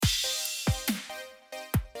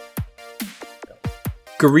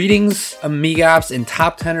Greetings, amigas and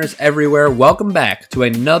top teners everywhere. Welcome back to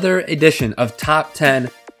another edition of Top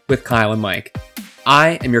 10 with Kyle and Mike.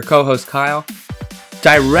 I am your co-host, Kyle.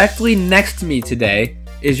 Directly next to me today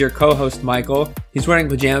is your co-host, Michael. He's wearing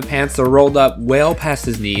pajama pants that are rolled up well past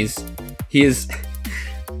his knees. He is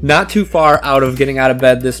not too far out of getting out of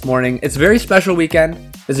bed this morning. It's a very special weekend.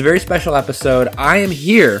 It's a very special episode. I am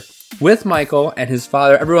here with Michael and his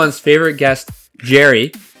father, everyone's favorite guest,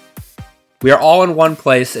 Jerry. We are all in one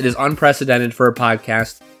place. It is unprecedented for a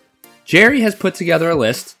podcast. Jerry has put together a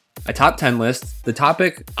list, a top 10 list. The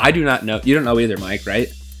topic, I do not know. You don't know either, Mike, right?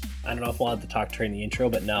 I don't know if we'll have to talk during the intro,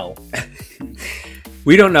 but no.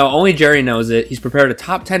 We don't know. Only Jerry knows it. He's prepared a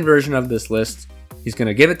top 10 version of this list. He's going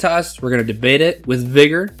to give it to us. We're going to debate it with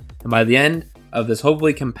vigor. And by the end of this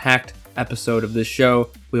hopefully compact episode of this show,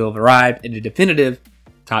 we will have arrived at a definitive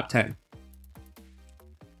top 10.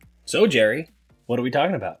 So, Jerry, what are we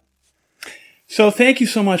talking about? So thank you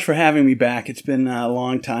so much for having me back. It's been a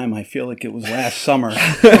long time. I feel like it was last summer.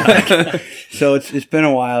 So it's been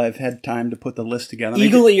a while. I've had time to put the list together.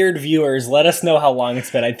 Eagle-eared viewers, let us know how long it's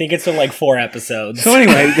been. I think it's been like 4 episodes. So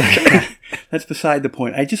anyway, that's beside the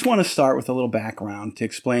point. I just want to start with a little background to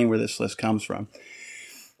explain where this list comes from.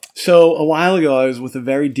 So a while ago, I was with a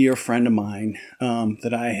very dear friend of mine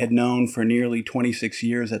that I had known for nearly 26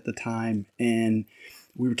 years at the time, and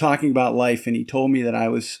we were talking about life, and he told me that I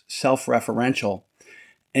was self-referential.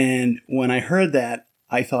 And when I heard that,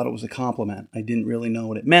 I thought it was a compliment. I didn't really know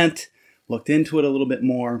what it meant, looked into it a little bit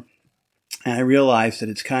more, and I realized that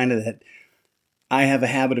it's kind of that I have a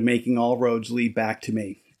habit of making all roads lead back to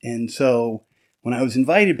me. And so when I was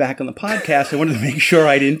invited back on the podcast, I wanted to make sure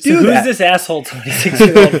I didn't do that. Who's this asshole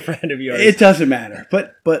 26-year-old friend of yours? It doesn't matter.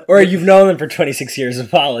 But or you've known them for 26 years.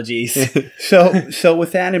 Apologies. So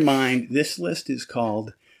with that in mind, this list is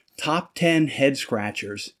called Top 10 Head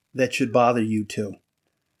Scratchers That Should Bother You Too.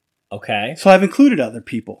 Okay. So I've included other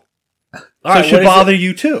people. All so right, it should bother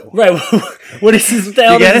you too. Right. What is this? What the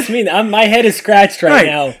hell does this mean? My head is scratched right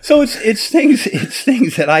now. So it's things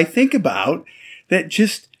that I think about that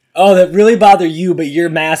just... Oh, that really bother you, but you're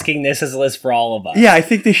masking this as a list for all of us. Yeah, I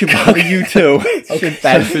think they should bother you too. Okay.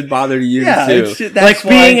 That should bother you too. Like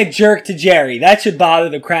being a jerk to Jerry. That should bother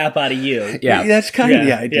the crap out of you. Yeah. That's kind of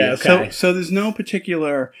the idea. Yeah, okay. So there's no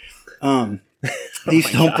particular...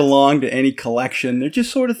 these don't belong to any collection. They're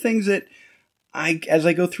just sort of things that as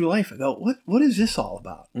I go through life, I go, what is this all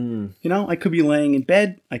about? You know, I could be laying in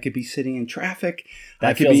bed. I could be sitting in traffic.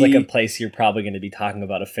 That feels like a place you're probably going to be talking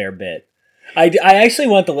about a fair bit. I actually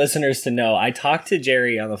want the listeners to know I talk to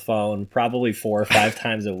Jerry on the phone probably 4 or 5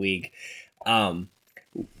 times a week.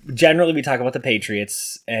 Generally, we talk about the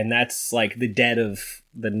Patriots, and that's like the dead of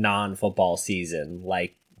the non-football season,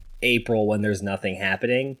 like April when there's nothing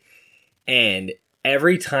happening. And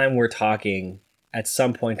every time we're talking, at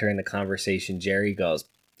some point during the conversation, Jerry goes,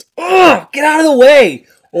 "Oh, get out of the way!"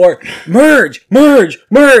 or "Merge, merge,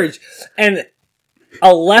 merge!" And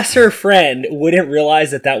a lesser friend wouldn't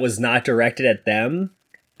realize that was not directed at them.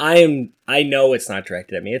 I know it's not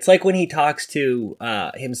directed at me. It's like when he talks to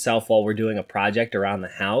himself while we're doing a project around the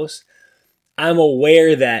house. I'm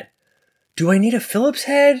aware that, do I need a Phillips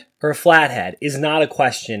head or a flathead, is not a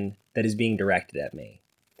question that is being directed at me.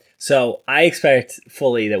 So I expect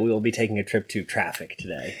fully that we will be taking a trip to traffic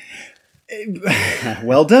today.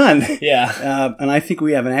 Well done. Yeah. And I think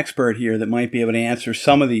we have an expert here that might be able to answer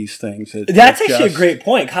some of these things. That's actually a great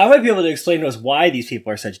point. How might be able to explain to us why these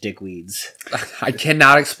people are such dickweeds? I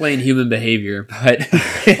cannot explain human behavior, but...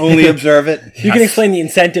 Only observe it. You can explain the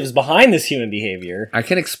incentives behind this human behavior. I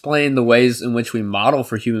can explain the ways in which we model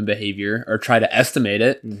for human behavior or try to estimate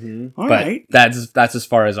it. Mm-hmm. All right. That's as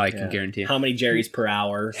far as I can guarantee. How many Jerry's per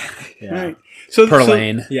hour? Yeah. Right. Per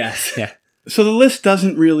lane. Yes. Yeah. So the list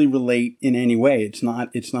doesn't really relate in any way. It's not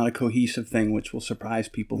a cohesive thing, which will surprise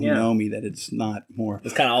people who know me that it's not more.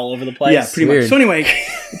 It's kind of all over the place. Yeah, pretty much. So anyway,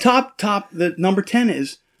 the number 10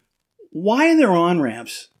 is, why are there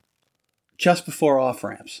on-ramps just before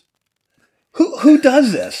off-ramps? Who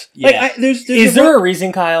does this? Yeah. Like, is there a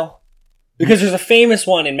reason, Kyle? Because there's a famous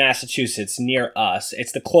one in Massachusetts near us.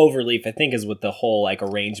 It's the Cloverleaf, I think is what the whole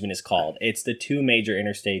arrangement is called. It's the 2 major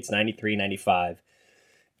interstates, 93, 95.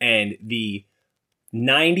 And the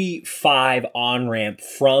 95 on-ramp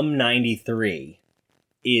from 93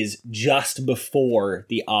 is just before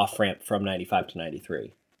the off-ramp from 95 to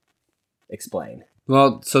 93. Explain.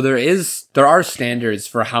 Well, so there are standards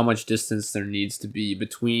for how much distance there needs to be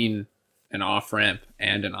between an off-ramp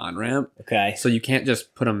and an on-ramp. Okay. So you can't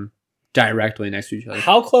just put them directly next to each other.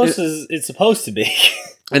 How close is it supposed to be?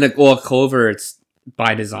 And a Clover, it's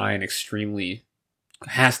by design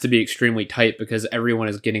has to be extremely tight because everyone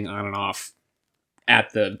is getting on and off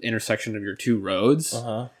at the intersection of your two roads.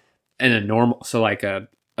 Uh-huh. And a normal, so like a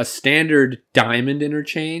standard diamond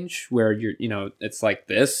interchange where it's like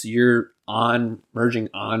this, you're merging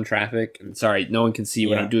on traffic. And sorry, no one can see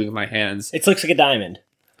what I'm doing with my hands. It looks like a diamond.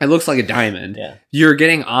 It looks like a diamond. Yeah. You're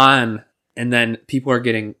getting on, and then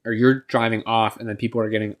you're driving off, and then people are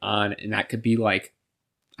getting on, and that could be like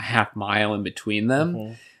a half mile in between them.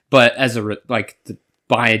 Mm-hmm. But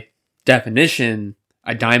by definition,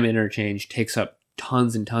 a diamond interchange takes up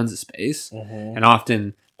tons and tons of space, and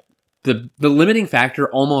often the limiting factor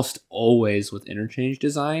almost always with interchange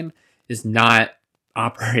design is not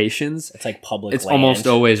operations. It's like public It's land. almost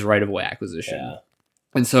always right-of-way acquisition. Yeah.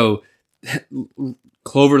 And so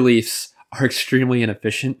cloverleafs are extremely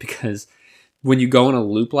inefficient because when you go in a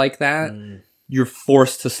loop like that, you're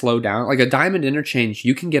forced to slow down. Like a diamond interchange,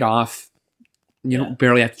 you can get off. You don't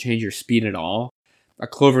barely have to change your speed at all. A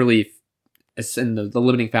cloverleaf, and the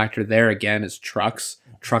limiting factor there again is trucks.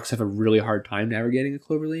 Trucks have a really hard time navigating a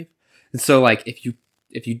cloverleaf. And so like if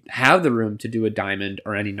you have the room to do a diamond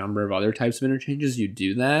or any number of other types of interchanges, you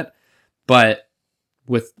do that. But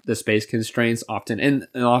with the space constraints,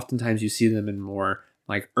 oftentimes you see them in more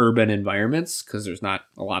like urban environments because there's not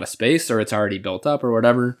a lot of space or it's already built up or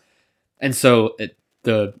whatever. And so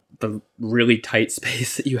the really tight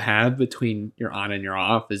space that you have between your on and your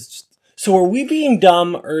off is just. So are we being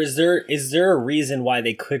dumb, or is there a reason why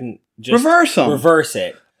they couldn't just reverse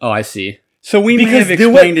it? Oh, I see. So we may have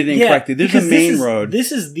explained it incorrectly. There's a main road.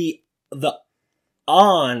 This is the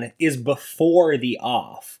on is before the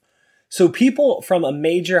off. So people from a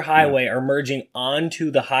major highway are merging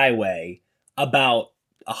onto the highway about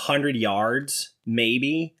 100 yards,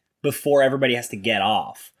 maybe, before everybody has to get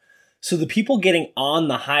off. So the people getting on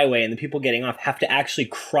the highway and the people getting off have to actually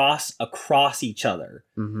cross across each other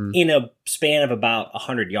in a span of about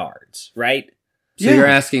 100 yards, right? So you're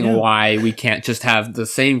asking why we can't just have the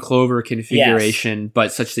same clover configuration,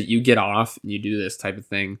 but such that you get off and you do this type of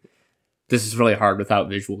thing. This is really hard without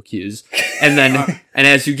visual cues. And then, and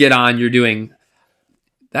as you get on, you're doing.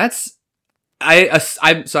 I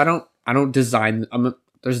don't design.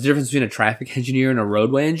 There's a difference between a traffic engineer and a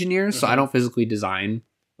roadway engineer. So I don't physically design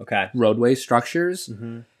roadway structures.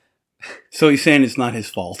 So he's saying it's not his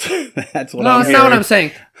fault. That's what. No, that's not what I'm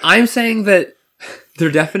saying. I'm saying that there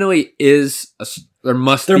definitely is there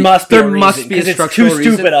must be a structural it's too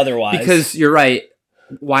reason, stupid otherwise. Because you're right.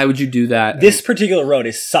 Why would you do that? This particular road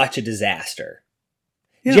is such a disaster.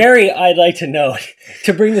 Yeah. Jerry, I'd like to note,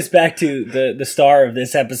 to bring this back to the star of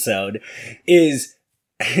this episode, is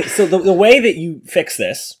so the way that you fix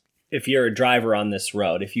this, if you're a driver on this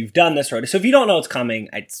road, if you've done this road, so if you don't know it's coming,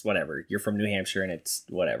 it's whatever. You're from New Hampshire and it's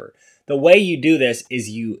whatever. The way you do this is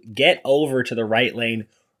you get over to the right lane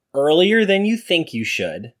earlier than you think you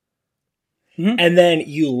should. And then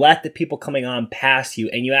you let the people coming on pass you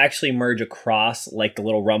and you actually merge across like the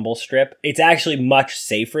little rumble strip. It's actually much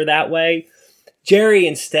safer that way. Jerry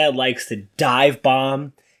instead likes to dive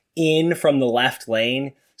bomb in from the left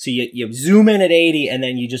lane. So you zoom in at 80 and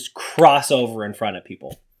then you just cross over in front of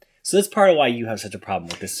people. So that's part of why you have such a problem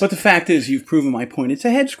with this. But the fact is, you've proven my point. It's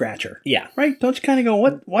a head scratcher. Yeah. Right? Don't you kind of go,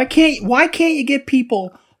 what? Why can't you get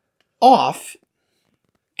people off,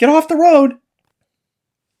 get off the road,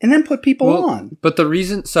 and then put people on? But the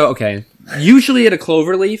reason, usually at a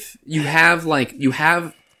cloverleaf,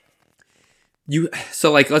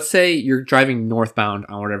 so like, let's say you're driving northbound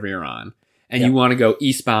on whatever you're on, and you want to go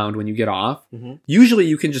eastbound when you get off. Usually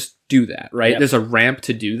you can just do that, right? There's a ramp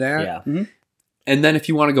to do that. Yeah. And then if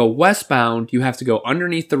you want to go westbound, you have to go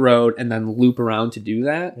underneath the road and then loop around to do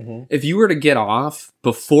that. If you were to get off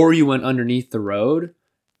before you went underneath the road,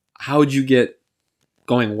 how would you get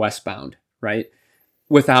going westbound, right?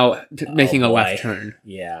 Without making a left turn.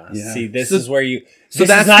 Yeah. See, this is where you... So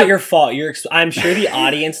that's not your fault. I'm sure the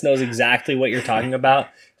audience knows exactly what you're talking about.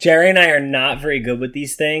 Jerry and I are not very good with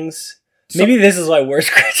these things. Maybe this is why we're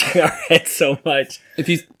scratching our heads so much.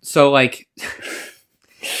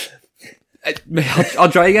 I'll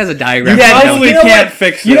draw you guys a diagram. Yeah, we can't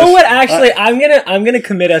fix this. You know what? Actually, I'm gonna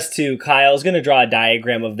commit us to Kyle's gonna draw a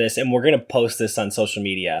diagram of this, and we're gonna post this on social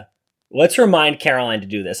media. Let's remind Caroline to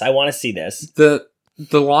do this. I want to see this. The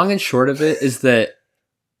long and short of it is that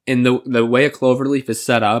in the way a cloverleaf is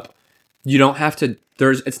set up, you don't have to.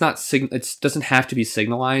 It doesn't have to be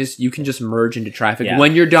signalized. You can just merge into traffic. Yeah.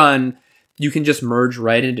 When you're done, you can just merge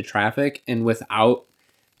right into traffic, and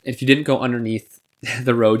if you didn't go underneath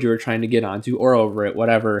the road you were trying to get onto or over it,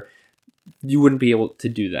 whatever, you wouldn't be able to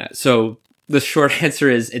do that. So the short answer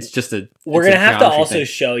is it's just a. We're gonna have to also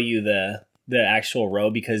show you the actual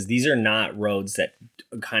road, because these are not roads that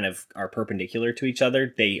kind of are perpendicular to each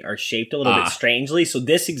other. They are shaped a little bit strangely. So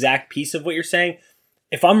this exact piece of what you're saying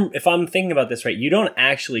if I'm thinking about this right, you don't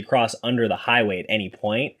actually cross under the highway at any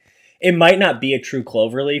point. It might not be a true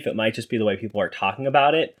cloverleaf. It might just be the way people are talking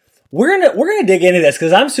about it. We're gonna dig into this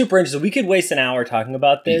because I'm super interested. We could waste an hour talking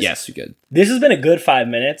about this. Yes, we could. This has been a good 5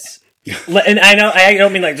 minutes. And I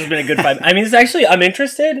don't mean like there's been a good 5. I mean, it's actually, I'm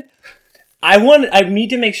interested. I need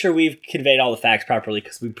to make sure we've conveyed all the facts properly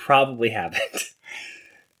because we probably haven't.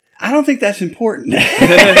 I don't think that's important.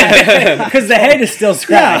 Because the head is still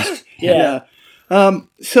scratched. Yeah.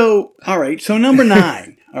 So, all right. So number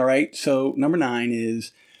 9. All right. So number 9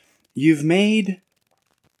 is you've made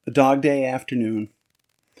A Dog Day Afternoon.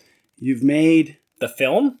 You've made The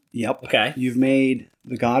film? Yep. Okay. You've made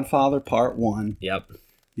The Godfather Part 1. Yep.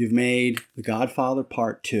 You've made The Godfather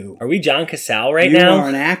Part 2. Are we John Cassell right you now? You are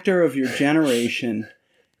an actor of your generation,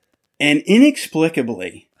 and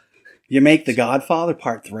inexplicably, you make The Godfather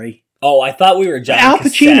Part 3. Oh, I thought we were John Al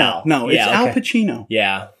Pacino. Cassell. No, it's Al Pacino.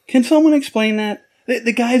 Yeah. Can someone explain that?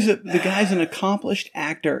 The guy's an accomplished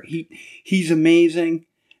actor. He's amazing,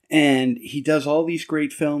 and he does all these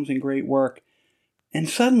great films and great work. And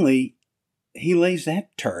suddenly, he lays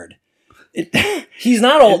that turd. He's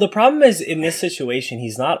not old. The problem is, in this situation,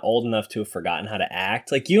 he's not old enough to have forgotten how to act.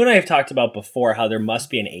 Like, you and I have talked about before how there must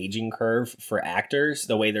be an aging curve for actors,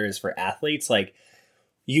 the way there is for athletes. Like,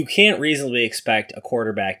 you can't reasonably expect a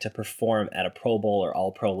quarterback to perform at a Pro Bowl or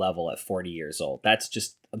All-Pro level at 40 years old. That's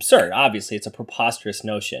just absurd. Obviously, it's a preposterous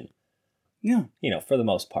notion. Yeah. For the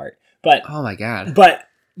most part. But oh my God.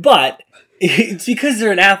 But it's because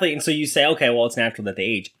they're an athlete, and so you say, okay, well, it's natural that they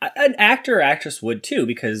age. An actor or actress would too,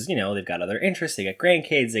 because, they've got other interests, they got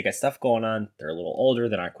grandkids, they got stuff going on, they're a little older,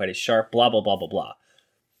 they're not quite as sharp, blah, blah, blah, blah, blah.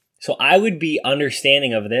 So I would be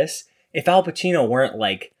understanding of this if Al Pacino weren't,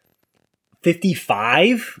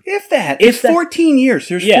 55? If that. It's 14 years.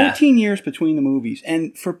 There's 14 years between the movies.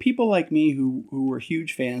 And for people like me who were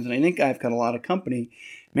huge fans, and I think I've got a lot of company,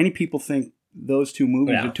 many people think those two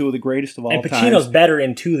movies are two of the greatest of all time. And Pacino's better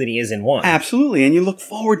in 2 than he is in 1. Absolutely. And you look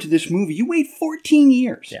forward to this movie. You wait 14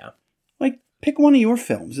 years. Yeah. Pick one of your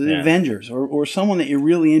films, The Avengers, or someone that you're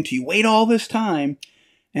really into. You wait all this time,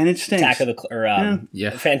 and it stinks. Attack of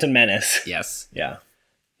the Phantom Menace. Yes. Yeah.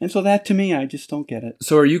 And so that, to me, I just don't get it.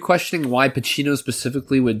 So are you questioning why Pacino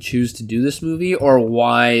specifically would choose to do this movie, or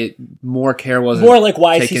why more care wasn't more like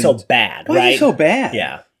why is he so bad, Why is he so bad?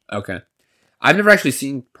 Yeah. Okay. I've never actually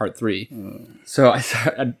seen Part 3, so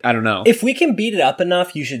I don't know. If we can beat it up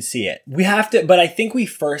enough, you should see it. We have to, but I think we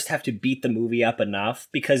first have to beat the movie up enough,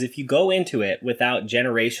 because if you go into it without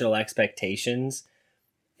generational expectations,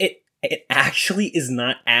 it actually is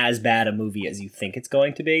not as bad a movie as you think it's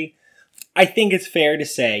going to be. I think it's fair to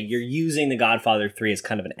say you're using The Godfather 3 as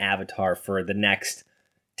kind of an avatar for the next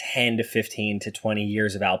 10 to 15 to 20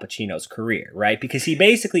 years of Al Pacino's career, right? Because he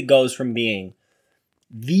basically goes from being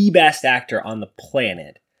the best actor on the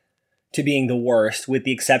planet to being the worst, with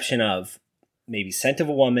the exception of maybe Scent of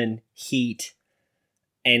a Woman, Heat,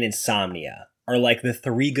 and Insomnia are the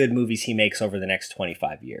 3 good movies he makes over the next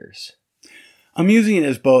 25 years. I'm using it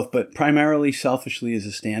as both, but primarily selfishly as a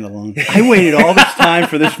standalone. I waited all this time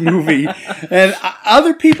for this movie, and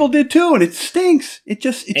other people did too, and it stinks. It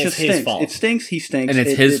just his stinks. fault. It stinks. He stinks. And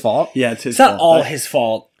it's his fault? Yeah, it's his fault. fault. It's not all his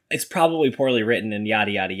fault. It's probably poorly written and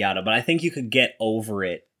yada, yada, yada, but I think you could get over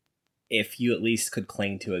it if you at least could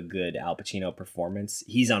cling to a good Al Pacino performance.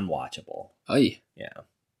 He's unwatchable. Oh, yeah.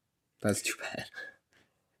 That's too bad.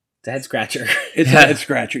 It's a head scratcher. It's a head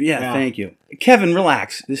scratcher. Yeah, thank you. Kevin,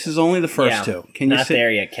 relax. This is only the first 2. Can you not sit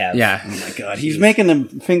there yet, Kev. Yeah. Oh my God, he's making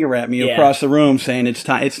the finger at me across the room, saying it's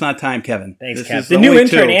time. It's not time, Kevin. Thanks, this Kev. The new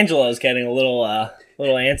intern Angela is getting a little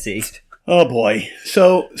antsy. Oh boy.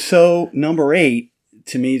 So number 8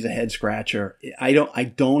 to me is a head scratcher. I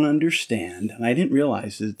don't understand, and I didn't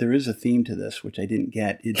realize that there is a theme to this, which I didn't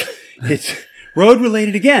get. It's road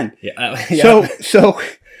related again. Yeah. So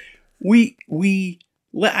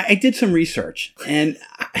I did some research, and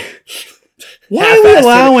why are we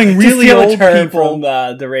allowing really old people from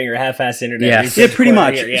the Ringer, half-ass internet? Yeah, pretty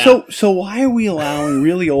much. Yeah. So why are we allowing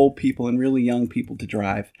really old people and really young people to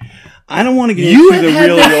drive? I don't want to get into the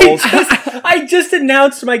really old. I just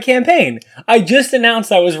announced my campaign. I just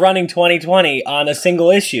announced I was running 2020 on a single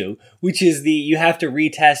issue, which is you have to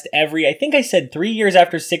retest I think I said 3 years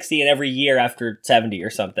after 60 and every year after 70 or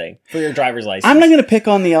something for your driver's license. I'm not going to pick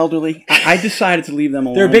on the elderly. I decided to leave them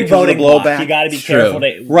alone. They're a big voting bloc. You got to be careful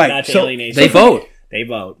not to alienate. They vote. They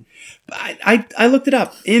vote. I looked it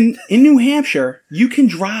up. In New Hampshire, you can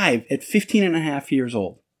drive at 15 and a half years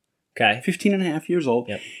old. Okay. 15 and a half years old.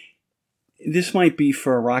 Yep. This might be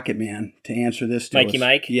for a Rocket Man to answer this to Mikey us.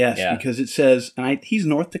 Mike? Yes, Yeah. because it says, and he's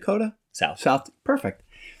North Dakota? South. Perfect.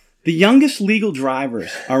 The youngest legal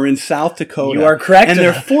drivers are in South Dakota. You are correct. And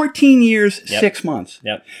they're 14 years, 6 months.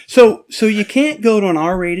 Yep. So you can't go to an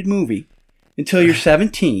R-rated movie until you're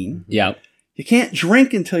 17. Yep. You can't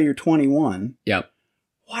drink until you're 21. Yep.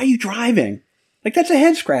 Why are you driving? Like, that's a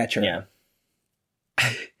head scratcher. Yeah.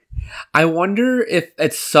 I wonder if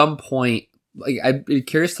at some point, like, I'd be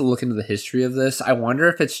curious to look into the history of this. I wonder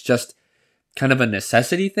if it's just kind of a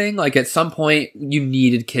necessity thing. Like, at some point, you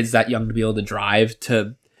needed kids that young to be able to drive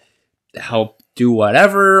to help do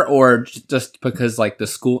whatever, or just because, like, the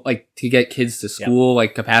school, like, to get kids to school,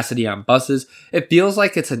 like, capacity on buses. It feels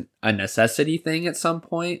like it's a necessity thing at some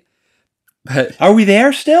point. But are we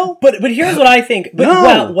there still? But here's what I think. But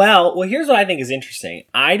No. well, here's what I think is interesting.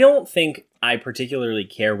 I don't think I particularly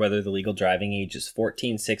care whether the legal driving age is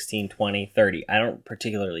 14, 16, 20, 30. I don't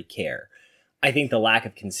particularly care. I think the lack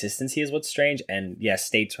of consistency is what's strange. And yes,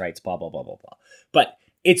 states' rights, blah, blah, blah, blah, blah. But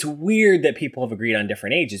it's weird that people have agreed on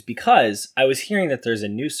different ages, because I was hearing that there's a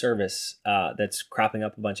new service that's cropping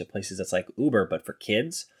up a bunch of places that's like Uber, but for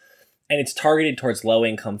kids. And it's targeted towards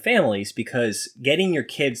low-income families, because getting your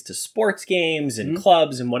kids to sports games and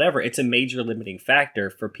clubs and whatever, it's a major limiting factor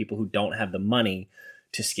for people who don't have the money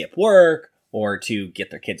to skip work or to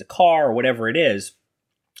get their kids a car or whatever it is.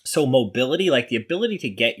 So mobility, like the ability to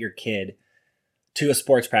get your kid to a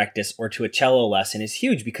sports practice or to a cello lesson, is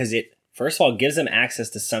huge, because it, first of all, gives them access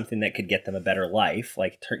to something that could get them a better life.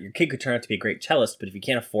 Like, your kid could turn out to be a great cellist, but if you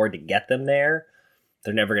can't afford to get them there,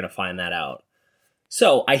 they're never going to find that out.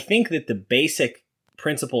 So I think that the basic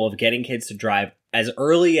principle of getting kids to drive as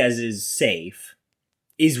early as is safe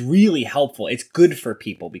is really helpful. It's good for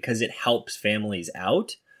people because it helps families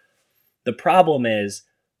out. The problem is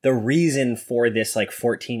the reason for this, like,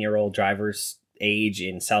 14-year-old driver's age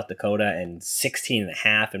in South Dakota and 16 and a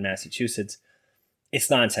half in Massachusetts, it's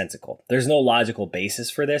nonsensical. There's no logical basis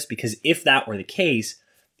for this, because if that were the case,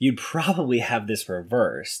 you'd probably have this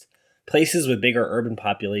reversed. Places with bigger urban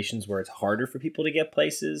populations where it's harder for people to get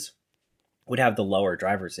places would have the lower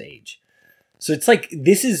driver's age. So it's like,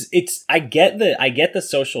 I get the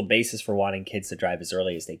social basis for wanting kids to drive as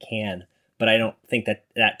early as they can, but I don't think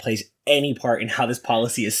that plays any part in how this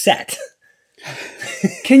policy is set.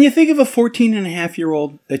 Can you think of a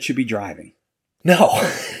 14-and-a-half-year-old that should be driving? No.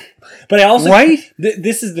 But I also, right?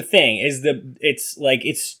 This is the thing,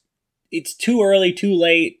 it's too early, too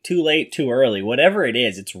late, too early. Whatever it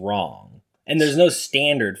is, it's wrong. And there's no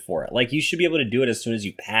standard for it. Like, you should be able to do it as soon as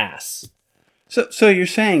you pass. So you're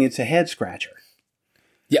saying it's a head scratcher?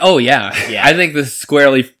 yeah, oh yeah. I think this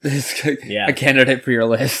squarely is Yeah. a candidate for your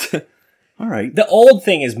list. All right. The old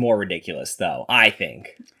thing is more ridiculous, though, I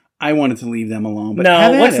think. I wanted to leave them alone, but No,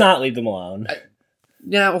 have at let's it. not leave them alone.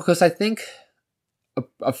 Yeah, well, because I think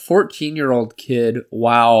a 14-year-old kid,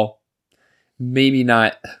 while maybe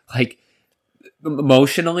not, like,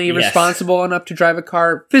 emotionally Yes. responsible enough to drive a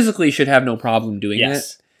car, physically should have no problem doing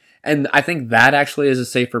Yes. it. And I think that actually is a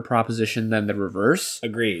safer proposition than the reverse,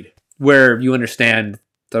 Agreed. where you understand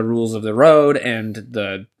the rules of the road and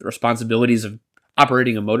the responsibilities of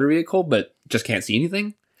operating a motor vehicle, but just can't see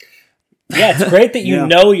anything. Yeah, it's great that you Yeah.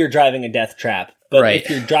 know you're driving a death trap, but Right. if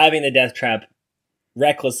you're driving the death trap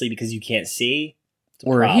recklessly because you can't see, it's a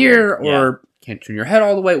Or problem. here, Yeah. or can't turn your head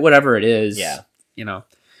all the way, whatever it is. Yeah. You know.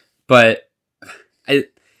 But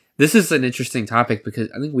this is an interesting topic, because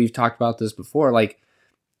I think we've talked about this before. Like,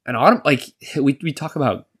 we talk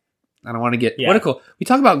about, I don't want to get political. We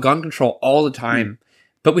talk about gun control all the time,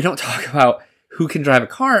 but we don't talk about who can drive a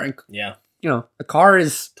car. And, Yeah. you know, a car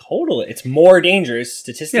is Totally. It's more dangerous,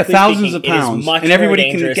 statistically thousands speaking. of It is pounds, much and everybody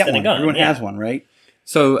more can dangerous get than one. a gun. Everyone Yeah. has one, right?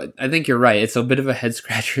 So I think you're right. It's a bit of a head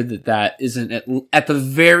scratcher that isn't at the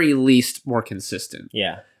very least more consistent,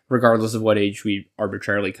 Yeah. regardless of what age we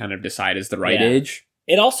arbitrarily kind of decide is the right Yeah. age.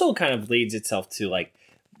 It also kind of leads itself to, like,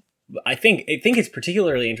 I think it's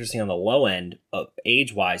particularly interesting on the low end of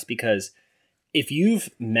age-wise, because if you've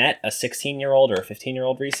met a 16-year-old or a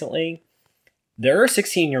 15-year-old recently, there are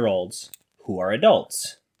 16-year-olds who are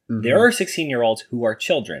adults. Mhm. There are 16-year-olds who are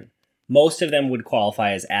children. Most of them would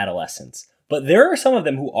qualify as adolescents. But there are some of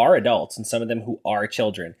them who are adults and some of them who are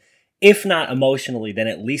children. If not emotionally, then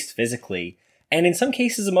at least physically. And in some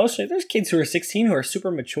cases emotionally, there's kids who are 16 who are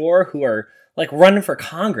super mature, who are, like, running for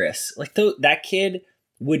Congress. Like, that kid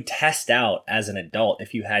would test out as an adult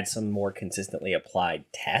if you had some more consistently applied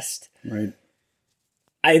test. Right.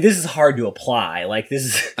 This is hard to apply. Like, this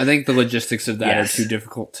is... I think the logistics of that Yes. are too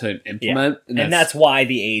difficult to implement. And that's why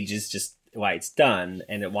the age is just why it's done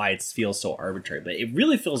and why it feels so arbitrary. But it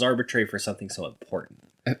really feels arbitrary for something so important.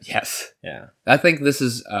 Yes. Yeah. I think this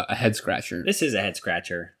is a head scratcher. This is a head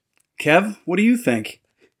scratcher. Kev, what do you think?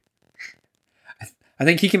 I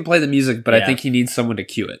think he can play the music, but I Yeah. think he needs someone to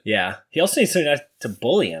cue it. Yeah. He also needs someone to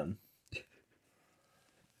bully him.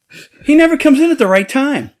 He never comes in at the right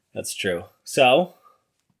time. That's true. So,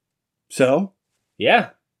 So, yeah.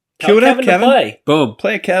 Cue it up, to Kevin. play. Boom.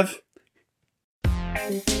 play it, Kev.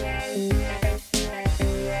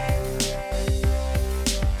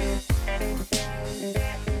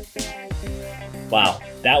 Wow.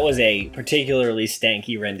 That was a particularly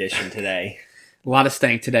stanky rendition today. A lot of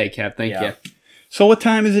stank today, Kev. Thank Yeah. you. So what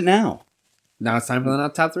time is it now? Now it's time for the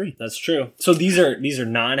top 3. That's true. So these are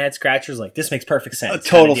non-head scratchers. Like, this makes perfect sense. A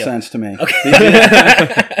total Kinda deal. sense to me.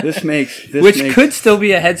 Okay. This makes Which makes, could still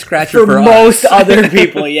be a head scratcher For for most us. other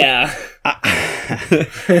people, yeah.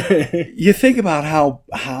 You think about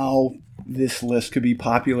how this list could be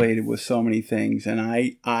populated with so many things, and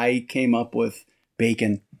I came up with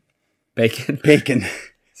bacon. Bacon.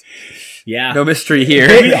 Yeah. No mystery We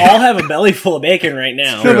here. all have a belly full of bacon right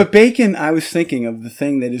now. No, but bacon, I was thinking of the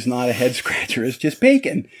thing that is not a head scratcher, it's just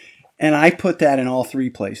bacon. And I put that in all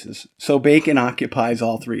 3 places. So bacon occupies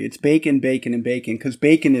all 3. It's bacon, bacon, and bacon, because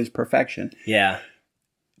bacon is perfection. Yeah.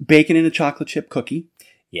 Bacon in a chocolate chip cookie.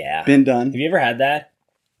 Yeah. Been done. Have you ever had that?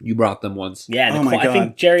 You brought them once. Yeah, Oh Nicole, my I God.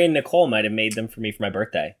 think Jerry and Nicole might have made them for me for my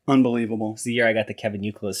birthday. Unbelievable. It's the year I got the Kevin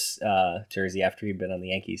Youkilis jersey after he'd been on the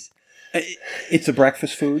Yankees. It's a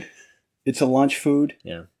breakfast food. It's a lunch food.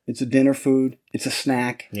 Yeah. It's a dinner food. It's a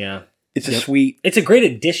snack. Yeah. It's a sweet. It's a great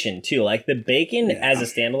addition, too. Like, the bacon Yeah. as a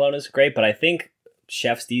standalone is great, but I think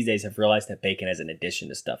chefs these days have realized that bacon as an addition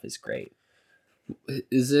to stuff is great.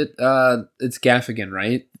 Is it? It's Gaffigan,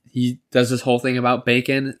 right? He does this whole thing about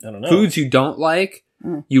bacon. I don't know. Foods you don't like,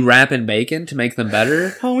 you wrap in bacon to make them better.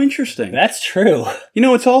 How interesting. That's true. You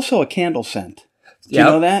know, it's also a candle scent. Do you Yep.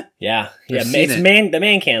 know that? Yeah. Yeah. I've seen It's it. the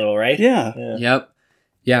man candle, right? Yeah. Yep.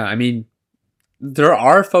 Yeah, I mean, there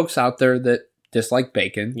are folks out there that dislike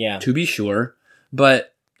bacon, Yeah. to be sure.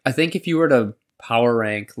 But I think if you were to power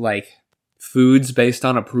rank, like, foods based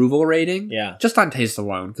on approval rating, Yeah. just on taste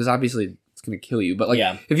alone, because obviously it's going to kill you. But, like,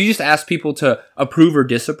 Yeah. if you just ask people to approve or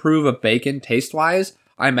disapprove of bacon taste-wise,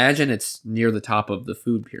 I imagine it's near the top of the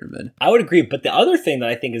food pyramid. I would agree. But the other thing that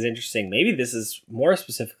I think is interesting, maybe this is more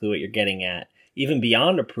specifically what you're getting at, even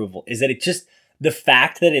beyond approval, is that it just, the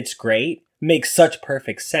fact that it's great makes such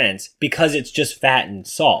perfect sense because it's just fat and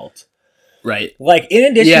salt. Right. Like, in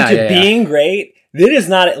addition Yeah, to yeah, yeah. being great, it is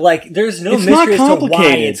not, like, there's no It's not mystery as to why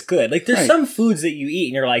complicated. it's good. Like, there's Right. some foods that you eat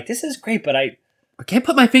and you're like, this is great, but I can't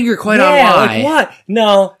put my finger quite on yeah, why. like what?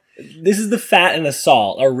 No, this is the fat and the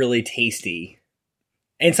salt are really tasty.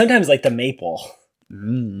 And sometimes, like, the maple,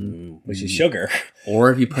 which is sugar.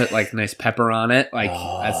 Or if you put, like, nice pepper on it, like,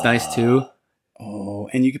 that's nice too. Oh,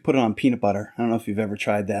 and you could put it on peanut butter. I don't know if you've ever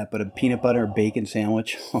tried that, but a peanut butter bacon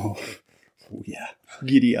sandwich. Oh yeah.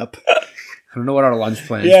 Giddy up. I don't know what our lunch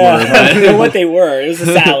plans Yeah, were, I don't know but what they were. It was a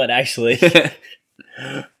salad, actually.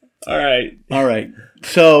 All right. All right.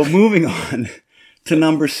 So moving on to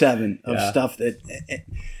number 7 of Yeah. stuff that,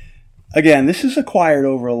 again, this is acquired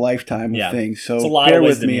over a lifetime of Yeah. things. So It's a lot bear of with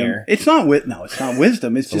wisdom me. here. It's not it's not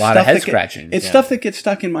wisdom. It's a just lot stuff of head that scratching. It's Yeah. stuff that gets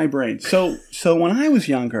stuck in my brain. So when I was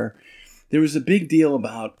younger, there was a big deal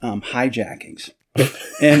about hijackings,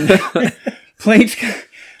 and planes.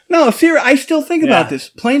 No, seriously, I still think about this.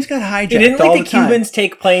 Planes got hijacked Didn't, all like, the the time. Cubans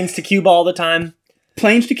take planes to Cuba all the time?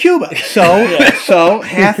 Planes to Cuba. So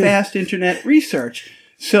half-assed internet research.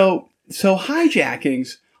 So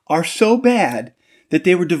hijackings are so bad that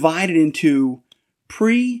they were divided into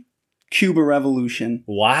pre-Cuba Revolution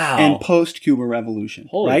Wow. and post-Cuba Revolution.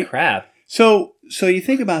 Holy right? crap. So you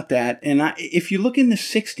think about that, and if you look in the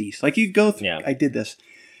 60s, like you go through, Yeah. I did this.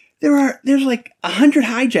 There's like 100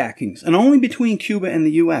 hijackings, and only between Cuba and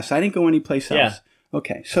the U.S. I didn't go anyplace else. Yeah.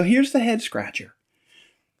 Okay, so here's the head scratcher.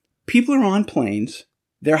 People are on planes.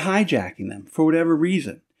 They're hijacking them for whatever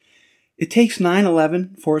reason. It takes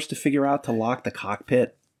 9/11 for us to figure out to lock the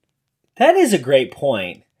cockpit. That is a great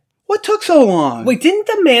point. What took so long? Wait, didn't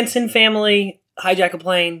the Manson family hijack a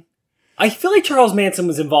plane? I feel like Charles Manson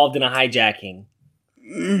was involved in a hijacking.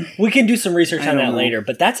 We can do some research I on don't that know. later,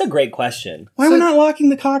 but that's a great question. Why are we not locking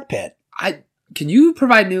the cockpit? Can you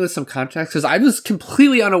provide me with some context? Because I was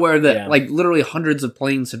completely unaware that, Yeah. like, literally hundreds of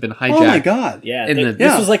planes have been hijacked. Oh my God. Yeah, In the-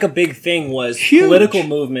 this Yeah. was like a big thing. Was Huge. political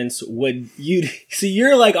movements would you? So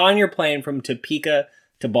you're like on your plane from Topeka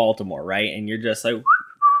to Baltimore, right? And you're just like,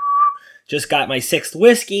 just got my 6th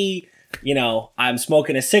whiskey. You know, I'm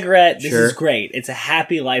smoking a cigarette. This Sure. is great. It's a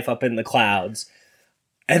happy life up in the clouds.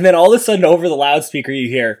 And then all of a sudden, over the loudspeaker, you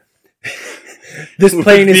hear, "This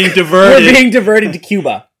plane is being diverted." We're being diverted to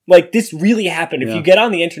Cuba." Like, this really happened. If Yeah. you get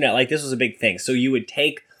on the internet, like, this was a big thing. So you would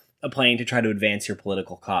take a plane to try to advance your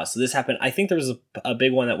political cause. So this happened. I think there was a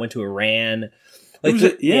big one that went to Iran.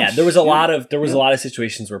 Like, yes, there was a lot of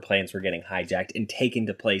situations where planes were getting hijacked and taken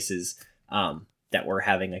to places that were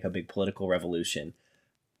having like a big political revolution.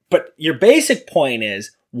 But your basic point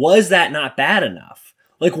is, was that not bad enough?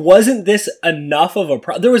 Like, wasn't this enough of a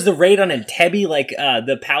problem? There was the raid on Entebbe, like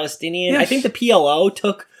the Palestinian. Yes. I think the PLO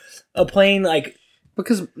took a plane, like.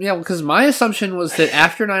 Because my assumption was that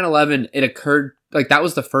after 9/11, it occurred, like, that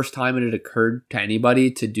was the first time it had occurred to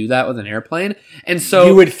anybody to do that with an airplane. And so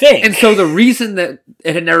You would think. And so the reason that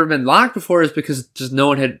it had never been locked before is because just no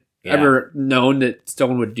one had ever known that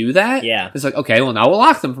someone would do that. Yeah. It's like, okay, well, now we'll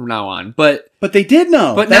lock them from now on. But they did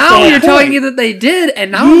know. But That's now the you're point. telling me that they did,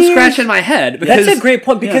 and now I'm scratching my head. Because, That's a great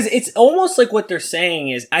point, because it's almost like what they're saying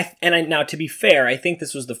is, now to be fair, I think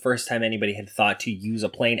this was the first time anybody had thought to use a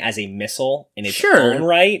plane as a missile in its own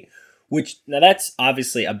right, which, now that's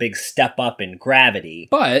obviously a big step up in gravity.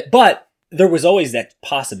 But there was always that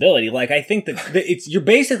possibility. Like, I think that you're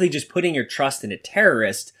basically just putting your trust in a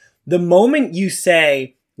terrorist. The moment you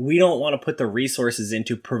say, we don't want to put the resources in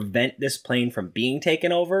to prevent this plane from being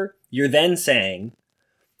taken over, you're then saying,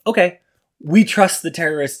 okay, we trust the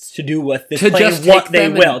terrorists to do with this plane what they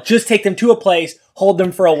will. Just take them to a place, hold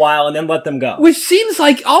them for a while, and then let them go. Which seems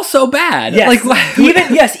like also bad. Yes.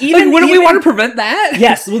 Wouldn't we want to prevent that?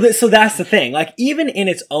 Yes. Well, so that's the thing. Like, even in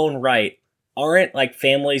its own right, aren't like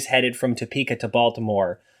families headed from Topeka to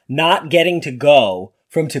Baltimore not getting to go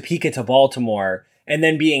from Topeka to Baltimore and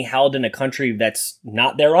then being held in a country that's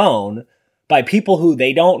not their own by people who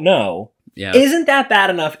they don't know? Yeah. Isn't that bad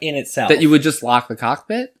enough in itself? That you would just lock the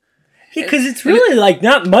cockpit? Yeah, because it's really like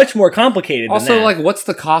not much more complicated than also, that. like, what's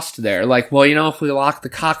the cost there? Like, well, if we lock the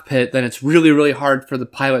cockpit, then it's really, really hard for the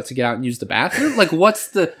pilot to get out and use the bathroom. Like, what's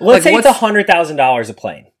the? Let's say it's $100,000 a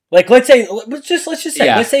plane. Like, let's say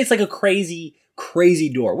it's like a crazy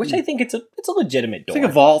door, which I think it's a legitimate door. It's like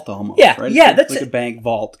a vault almost. Yeah, right? yeah, It's like a bank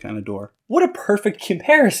vault kind of door. What a perfect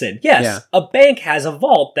comparison. Yes, a bank has a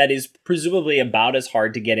vault that is presumably about as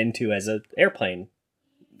hard to get into as an airplane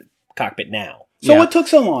cockpit now. So what took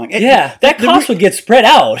so long? That cost would get spread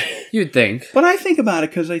out. You'd think. But I think about it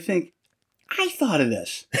because I thought of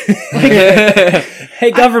this.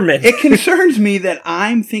 Hey, government. It concerns me that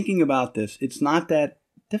I'm thinking about this. It's not that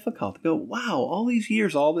difficult to go, wow, all these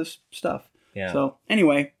years, all this stuff. Yeah. So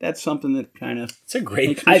anyway, that's something that kind of... It's a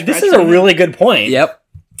great... this is a really good point. Yep.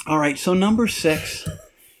 All right, so number 6.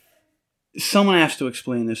 Someone has to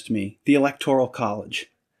explain this to me. The Electoral College.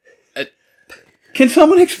 Can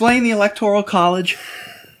someone explain the Electoral College?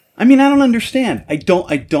 I mean, I don't understand. I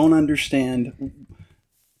don't understand.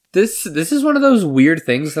 This is one of those weird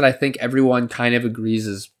things that I think everyone kind of agrees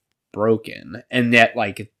is broken, and yet,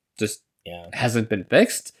 like, it just hasn't been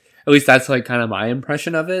fixed. At least that's like kind of my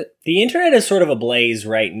impression of it. The internet is sort of ablaze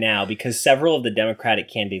right now because several of the Democratic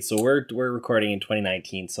candidates, so we're recording in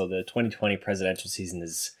 2019, so the 2020 presidential season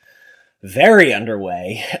is very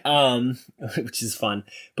underway, which is fun.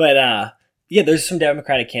 But there's some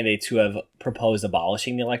Democratic candidates who have proposed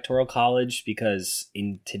abolishing the Electoral College because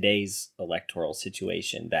in today's electoral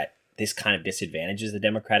situation that this kind of disadvantages the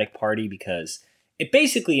Democratic Party because it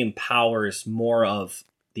basically empowers more of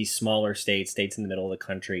these smaller states in the middle of the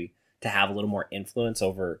country to have a little more influence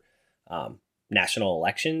over national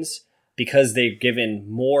elections because they've given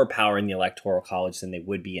more power in the Electoral College than they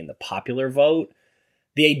would be in the popular vote.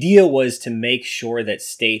 The idea was to make sure that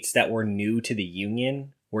states that were new to the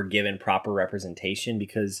union were given proper representation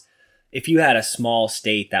because if you had a small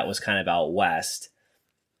state that was kind of out west,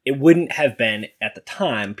 it wouldn't have been, at the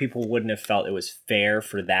time, people wouldn't have felt it was fair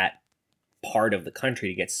for that part of the country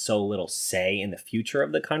to get so little say in the future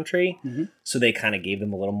of the country. Mm-hmm. So they kind of gave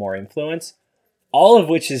them a little more influence. All of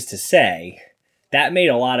which is to say, that made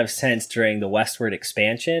a lot of sense during the westward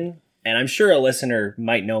expansion. And I'm sure a listener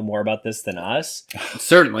might know more about this than us.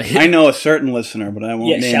 Certainly. I know a certain listener, but I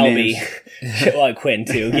won't name Shelby. names. Well, Quinn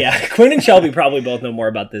too. Yeah, Quinn and Shelby probably both know more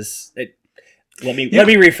about this. Let me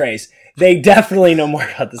rephrase. They definitely know more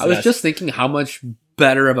about this. I was just thinking how much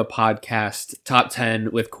better of a podcast Top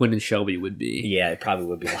 10 with Quinn and Shelby would be. Yeah, it probably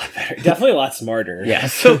would be a lot better. Definitely a lot smarter. Yeah.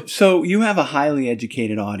 So you have a highly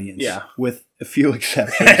educated audience. Yeah. With a few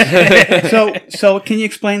exceptions. So can you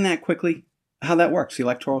explain that quickly? How that works, the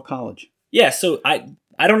Electoral College? Yeah. So I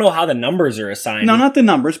don't know how the numbers are assigned. No, not the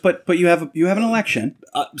numbers, but you have an election.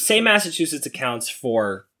 Say Massachusetts accounts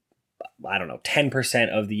for 10%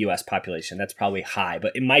 of the U.S. population. That's probably high,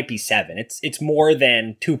 but it might be 7. It's more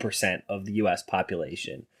than 2% of the U.S.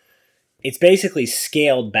 population. It's basically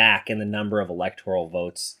scaled back in the number of electoral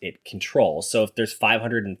votes it controls. So if there's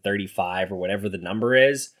 535 or whatever the number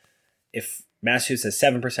is, if Massachusetts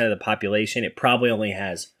has 7% of the population, it probably only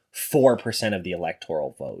has 4% of the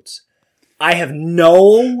electoral votes. I have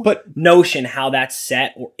no But- notion how that's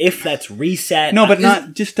set or if that's reset. No, but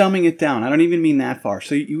not just dumbing it down. I don't even mean that far.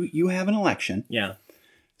 So you have an election. Yeah.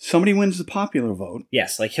 Somebody wins the popular vote.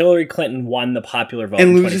 Yes, like Hillary Clinton won the popular vote And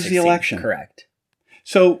in loses the 2016. election. Correct.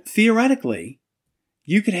 So theoretically,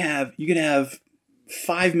 you could have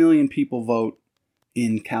 5 million people vote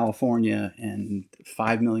in California and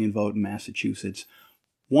 5 million vote in Massachusetts.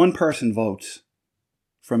 One person votes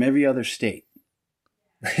from every other state.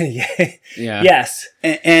 Yeah. Yeah. Yes.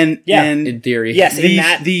 And Yeah. In theory. Yes. in these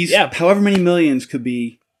that, these yeah. however many millions could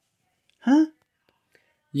be, huh?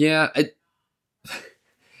 Yeah.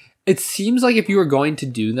 It seems like if you were going to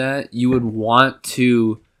do that, you would want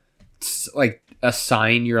to like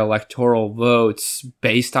assign your electoral votes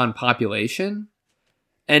based on population.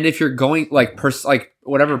 And if you're going like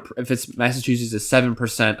whatever, if it's Massachusetts is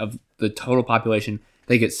 7% of the total population,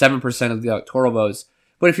 they get 7% of the electoral votes.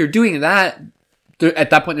 But if you're doing that,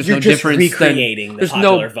 at that point, there's You're no just difference. recreating the there's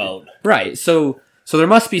popular no vote. Right. So there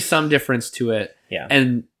must be some difference to it. Yeah.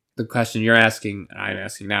 And the question you're asking, I'm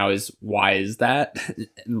asking now, is why is that,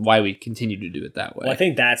 and why we continue to do it that way? Well, I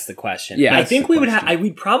think that's the question. Yeah, But I that's think the we would question.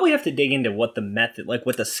 we'd probably have to dig into what the method, like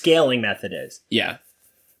what the scaling method is. Yeah.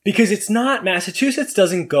 Because it's not, Massachusetts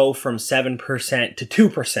doesn't go from 7% to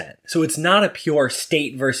 2%. So it's not a pure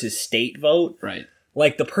state versus state vote. Right.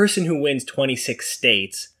 Like the person who wins 26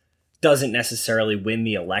 states doesn't necessarily win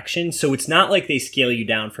the election. So it's not like they scale you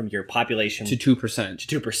down from your population To 2%.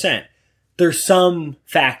 to 2%. There's some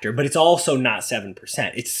factor, but it's also not 7%.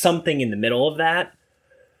 It's something in the middle of that.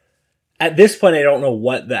 At this point, I don't know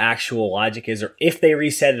what the actual logic is or if they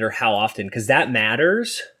reset it or how often, because that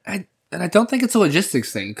matters. And I don't think it's a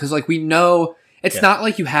logistics thing, because like we know it's Yeah. not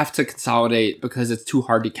like you have to consolidate because it's too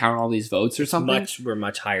hard to count all these votes or something. We're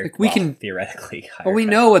much higher. Like, we well, can- theoretically higher. But we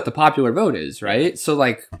know what the popular vote is, right? So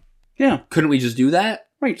like, Yeah, couldn't we just do that?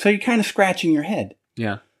 right. So you're kind of scratching your head,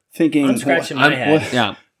 Yeah. thinking, I'm scratching my head.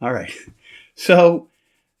 Yeah. All right. So,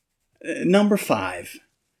 number 5.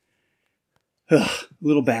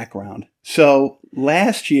 Little background. So,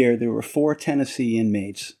 last year there were 4 Tennessee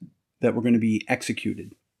inmates that were going to be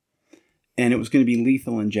executed, and it was going to be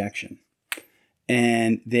lethal injection.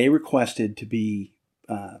 And they requested to be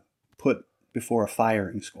put before a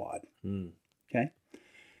firing squad. Mm. Okay?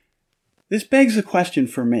 This begs a question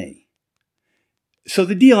for me. So,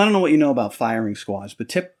 the deal, I don't know what you know about firing squads, but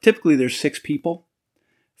typically there's 6 people.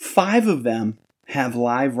 5 of them have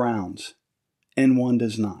live rounds, and 1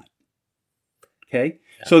 does not. Okay,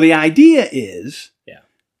 Yeah. so the idea is, Yeah.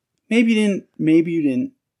 maybe you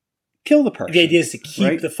didn't kill the person. The idea is to keep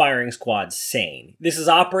right? the firing squad sane. This is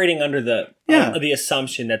operating under the Yeah. the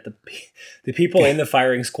assumption that the people in the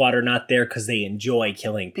firing squad are not there because they enjoy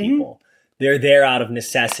killing Mm-hmm. people. They're there out of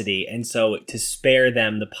necessity, and so to spare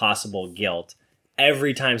them the possible guilt,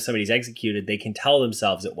 every time somebody's executed, they can tell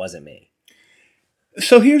themselves it wasn't me.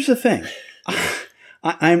 So here's the thing.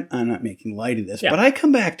 I'm not making light of this, Yeah. but I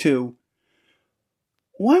come back to,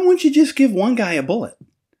 why wouldn't you just give one guy a bullet?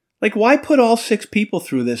 Like, why put all 6 people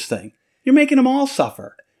through this thing? You're making them all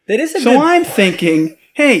suffer. That is a So good I'm thinking,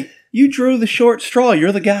 hey, you drew the short straw.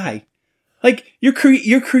 You're the guy. Like, you're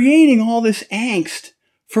creating all this angst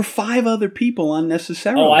for 5 other people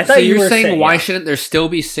unnecessarily. Oh, I So thought you you're were saying why yeah. shouldn't there still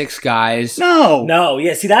be 6 guys? No. No,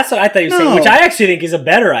 yeah, see, that's what I thought you were saying, No. which I actually think is a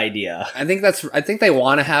better idea I think they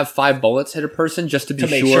want to have 5 bullets hit a person just to be to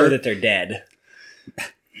make sure that they're dead.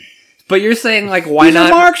 But you're saying like why He's a not?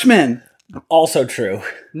 marksman. Also true.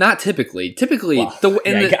 Not typically. Typically, Well,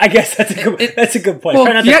 I guess that's a good point. Well,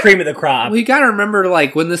 Try not yeah, the cream of the crop. we gotta remember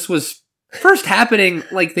like when this was first happening,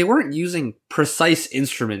 like they weren't using precise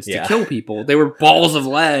instruments Yeah. to kill people. They were balls of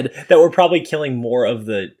lead. That were probably killing more of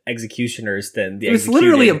the executioners than the It was executed.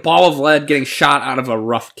 literally a ball of lead getting shot out of a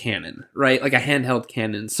rough cannon, right? Like a handheld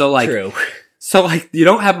cannon. So like, True. so like you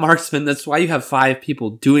don't have marksmen. That's why you have 5 people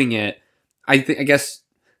doing it. I guess.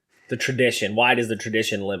 The tradition. Why does the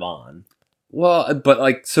tradition live on? Well, but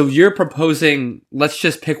like, so you're proposing, let's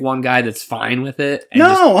just pick one guy that's fine with it. And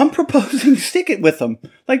just- No, I'm proposing stick it with them.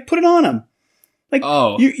 Like, put it on them. Like,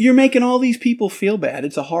 Oh. you're making all these people feel bad.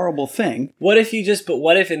 It's a horrible thing. What if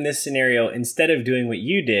in this scenario, instead of doing what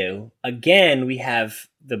you do, again, we have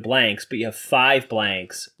the blanks, but you have 5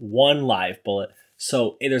 blanks, 1 live bullet.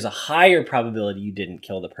 So there's a higher probability you didn't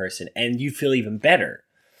kill the person, and you feel even better.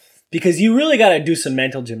 Because you really got to do some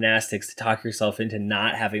mental gymnastics to talk yourself into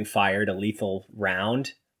not having fired a lethal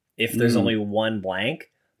round if there's only 1 blank.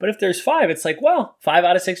 But if there's 5, it's like, well, 5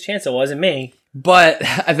 out of 6 chance it wasn't me. But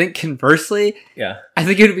I think conversely, Yeah. I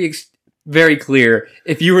think it would be very clear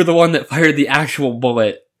if you were the one that fired the actual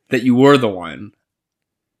bullet that you were the one.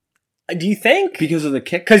 Do you think? Because of the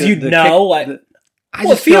kick. 'Cause the- you'd the know, kick- like- the-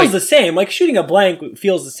 Well, it feels the same. Like shooting a blank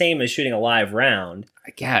feels the same as shooting a live round.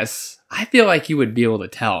 I guess. I feel like you would be able to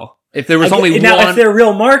tell. If there was only now, one... if they're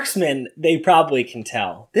real marksmen, they probably can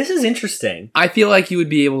tell. This is interesting. I feel like you would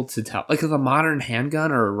be able to tell. Like with a modern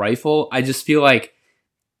handgun or a rifle, I just feel like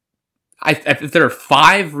if there are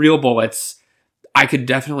 5 real bullets, I could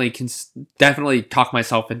definitely talk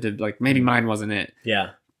myself into, like, maybe mine wasn't it.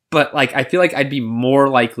 Yeah. But, like, I feel like I'd be more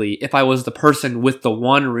likely, if I was the person with the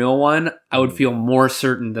one real one, I would feel more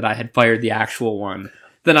certain that I had fired the actual one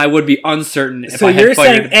than I would be uncertain if I had fired... So you're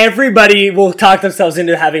saying everybody will talk themselves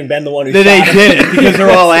into having been the one who shot they him. did it because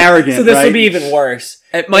they're all arrogant. So this right? would be even worse.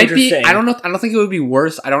 It might be... I don't know. I don't think it would be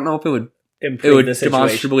worse. I don't know if it would improve the situation.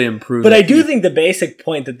 Demonstrably improve. But I do think the basic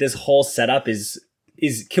point that this whole setup is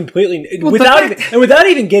completely Well, without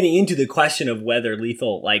even getting into the question of whether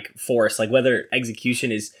lethal force, like whether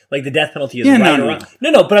execution is like the death penalty is right or wrong.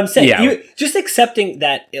 No. But I'm saying just accepting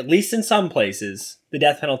that at least in some places the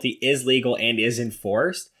death penalty is legal and is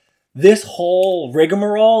enforced. This whole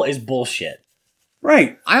rigmarole is bullshit.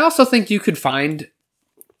 Right. I also think you could find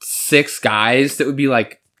 6 guys that would be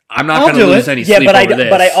like, I'm not going to lose any sleep over this.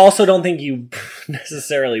 But I also don't think you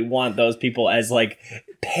necessarily want those people as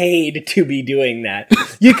paid to be doing that.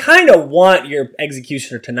 You kind of want your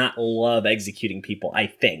executioner to not love executing people, I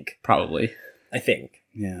think. Probably. I think.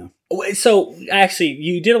 Yeah. So, actually,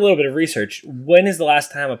 you did a little bit of research. When is the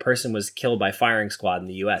last time a person was killed by firing squad in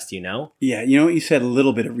the U.S.? Do you know? Yeah, you know what? You said a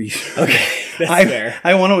little bit of research. Okay, that's fair.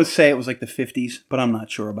 I want to say it was like the 50s, but I'm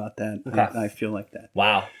not sure about that. Okay. I feel like that.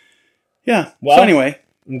 Wow. Yeah. Well, so anyway.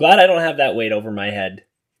 I'm glad I don't have that weight over my head.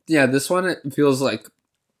 Yeah, this one, it feels like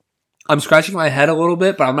I'm scratching my head a little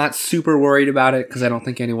bit, but I'm not super worried about it because I don't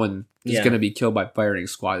think anyone is going to be killed by firing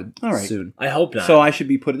squad soon. I hope not. So I should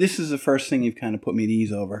be this is the first thing you've kind of put me at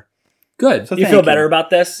ease over. Good. So you feel better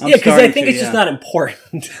about this? I'm because I think it's just not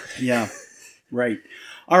important. Yeah. Right.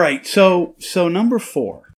 All right. So number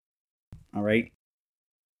 4. All right.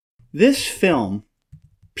 This film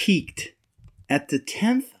peaked at the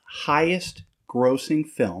 10th highest grossing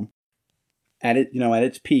film. At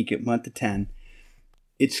its peak, it went to 10.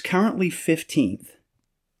 It's currently 15th,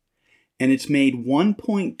 and it's made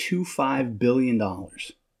 $1.25 billion.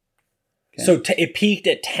 Okay. So it peaked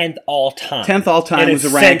at 10th all time. 10th all time and was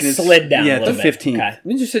a rank. Since slid down a little bit. 15th. Okay.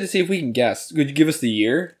 I'm interested to see if we can guess. Could you give us the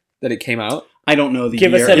year that it came out? I don't know the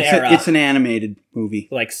year. Give us an era. It's an animated movie.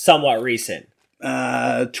 Like somewhat recent.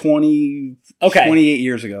 28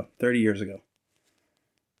 years ago. 30 years ago.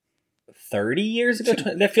 30 years ago?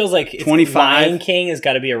 That feels like 25. Lion King has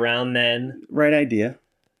got to be around then. Right idea.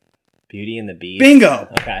 Beauty and the Beast. Bingo.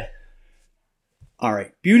 Okay. All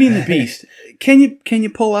right. Beauty and the Beast. Can you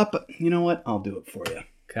pull up? You know what? I'll do it for you.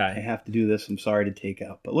 Okay. I have to do this. I'm sorry to take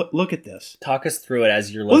out. But look at this. Talk us through it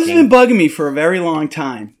as you're Well, looking. this has been bugging me for a very long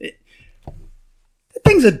time. That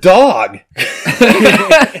thing's a dog.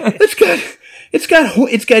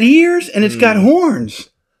 It's got ears and it's got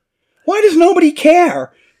horns. Why does nobody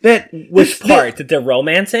care? That they're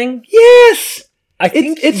romancing? Yes! I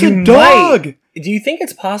think it's a dog. Do you think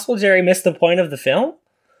it's possible Jerry missed the point of the film?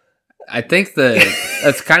 I think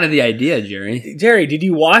that's kind of the idea, Jerry. Jerry, did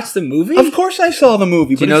you watch the movie? Of course I saw the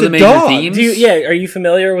movie, Do you but know it's the a major dog. themes? Are you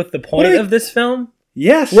familiar with the point of this film?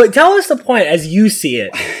 Yes. Tell us the point as you see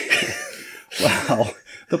it. Well,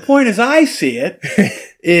 the point as I see it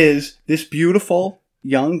is this beautiful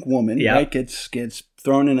young woman gets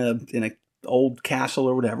thrown in a old castle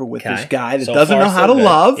or whatever with this guy that doesn't know how to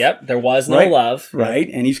love. Yep, there was no love. Right,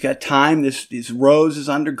 and he's got time. This rose is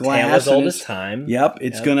under glass. Tale as old as time. Yep,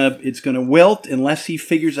 it's gonna wilt unless he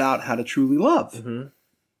figures out how to truly love. Mm-hmm.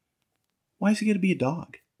 Why is he gonna be a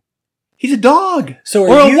dog? He's a dog. So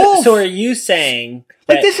or a wolf. So are you saying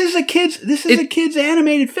this is a kid's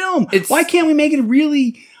animated film? Why can't we make it a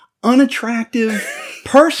really unattractive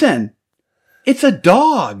person? It's a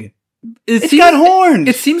dog. It's got horns.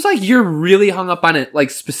 It seems like you're really hung up on it, like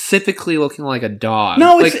specifically looking like a dog.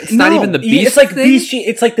 No, it's not even the beast. It's like thing?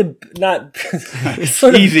 It's like the not. It's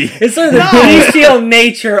sort of easy. It's sort of the bestial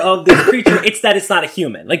nature of this creature. It's that it's not a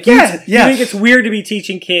human. Like you think it's weird to be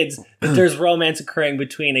teaching kids that there's romance occurring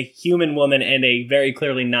between a human woman and a very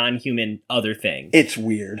clearly non-human other thing. It's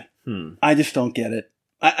weird. I just don't get it.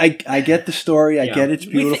 I get the story. I get it's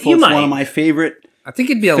beautiful. It's one of my favorite. I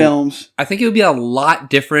think it'd be films. I think it would be a lot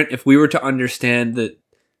different if we were to understand that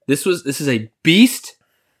this is a beast,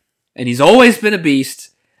 and he's always been a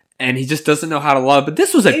beast, and he just doesn't know how to love. But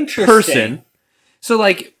this was a person, so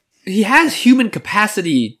like he has human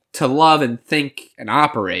capacity to love and think and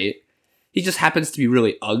operate. He just happens to be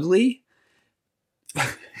really ugly.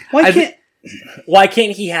 Why can't Why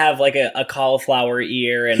can't he have like a cauliflower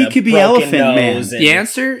ear and He a could be broken Elephant Man. nose? And The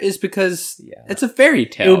answer is because Yeah. it's a fairy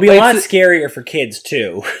tale. it would be a lot it's, scarier for kids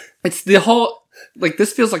too. it's the whole like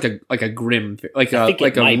this feels like a grim like I a think it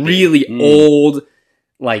like a might be. really old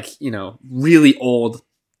really old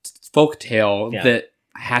folk tale Yeah. that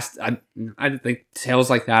has I think tales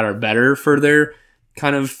like that are better for their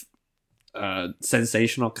kind of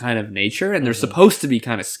sensational kind of nature, and they're supposed to be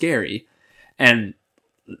kind of scary, and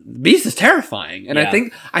Beast is terrifying. And Yeah.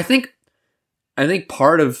 I think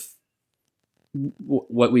part of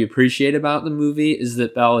what we appreciate about the movie is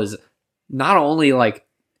that Belle is not only like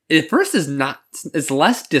at first it's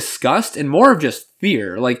less disgust and more of just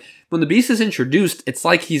fear. Like when the Beast is introduced, it's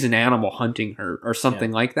like he's an animal hunting her or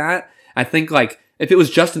something like that. I think like if it was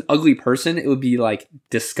just an ugly person, it would be like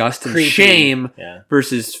disgust and Creepy. shame Yeah.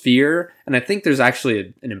 versus fear. And I think there's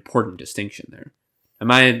actually an important distinction there.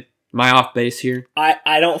 Am I off base here?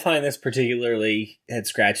 I don't find this particularly head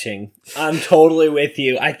scratching. I'm totally with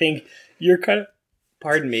you. I think you're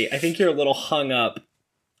pardon me. I think you're a little hung up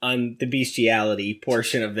on the bestiality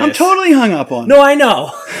portion of this. I'm totally hung up on it. No, I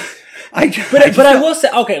know. But But I will say,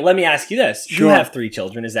 okay, let me ask you this. Sure. You have 3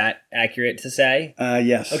 children. Is that accurate to say?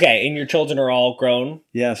 Yes. Okay, and your children are all grown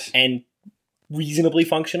Yes. and reasonably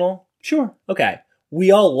functional? Sure. Okay.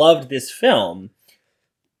 We all loved this film.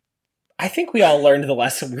 I think we all learned the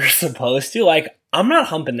lesson we were supposed to. Like, I'm not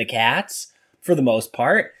humping the cats for the most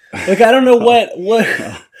part. Like, I don't know what.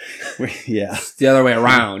 Yeah. It's the other way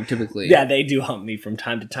around, typically. Yeah, they do hump me from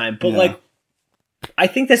time to time, but Yeah. like, I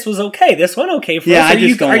think this was okay. This went okay for Yeah, us. I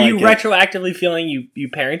just don't are you like it. retroactively feeling you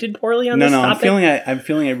parented poorly on No, this no. topic? I'm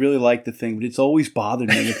feeling I really like the thing, but it's always bothered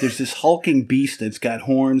me that there's this hulking beast that's got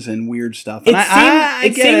horns and weird stuff. And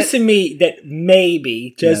It get seems to me that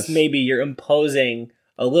maybe, just Yes. maybe, you're imposing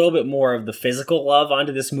a little bit more of the physical love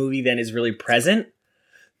onto this movie than is really present.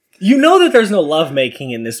 You know that there's no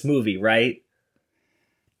lovemaking in this movie, right?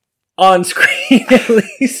 On screen, at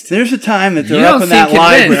least. There's a time that You they're up don't in that seem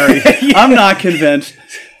library. convinced. I'm not convinced.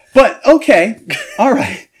 But okay. All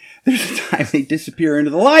right. There's a time they disappear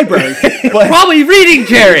into the library. But Probably reading,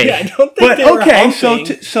 Jerry. Yeah, I don't think But they were okay,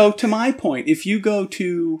 humping. so to my point, if you go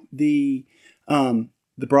to the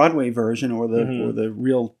Broadway version or the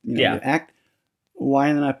real Yeah. the act, why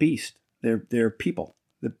are they not Beast? They're people.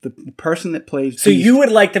 The person that plays So Beast. you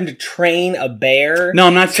would like them to train a bear? No,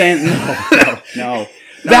 I'm not saying no.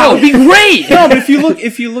 That would be great. No, but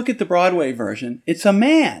if you look at the Broadway version, it's a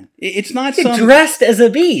man. It's not some dressed as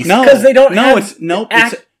a beast. no because they don't. no have it's nope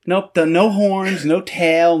act- it's nope no horns, no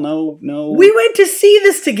tail, no. We went to see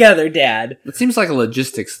this together, Dad. It seems like a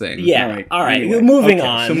logistics thing. Yeah. All right. Anyway, We're moving okay,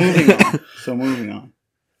 on. So moving on.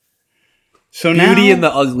 So now, Beauty and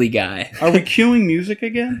the Ugly Guy. are we cueing music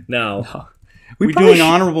again? No. We probably doing should-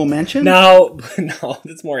 honorable mention? No.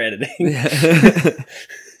 That's more editing.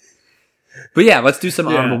 But yeah, let's do some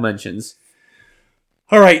Yeah. honorable mentions.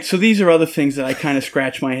 All right. So these are other things that I kind of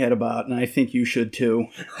scratch my head about, and I think you should too.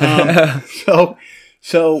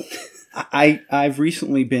 So I've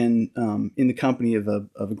recently been in the company of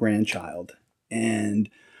a grandchild, and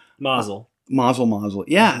Mazel. Mazel.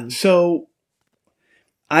 Yeah. So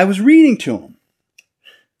I was reading to him,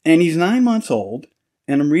 and he's 9 months old,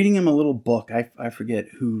 and I'm reading him a little book. I forget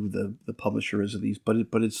who the publisher is of these, but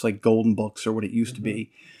it's like Golden Books or what it used to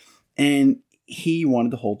be. And he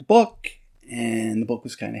wanted to hold the book, and the book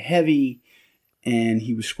was kind of heavy, and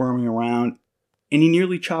he was squirming around, and he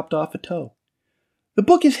nearly chopped off a toe. The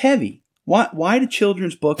book is heavy. Why do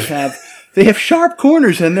children's books have sharp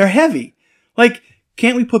corners and they're heavy? Like,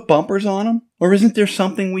 can't we put bumpers on them? Or isn't there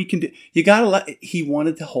something we can do? He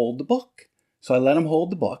wanted to hold the book. So I let him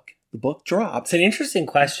hold the book. The book dropped. It's an interesting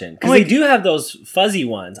question because Like- they do have those fuzzy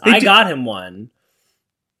ones. They I do- got him one,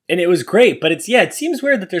 and it was great. But it seems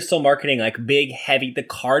weird that they're still marketing like big, heavy. The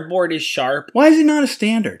cardboard is sharp. Why is it not a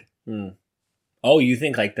standard? Oh, you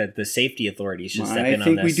think like that the safety authorities should step I in on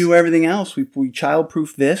think this? we do everything else. We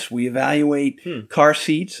childproof this. We evaluate car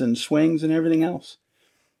seats and swings and everything else.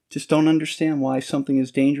 Just don't understand why something as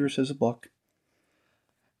dangerous as a book.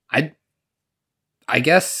 I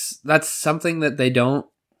guess that's something that they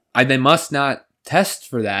must not test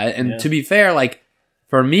for that. And Yeah. to be fair, like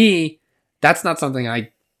for me, that's not something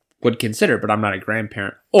I would consider, but I'm not a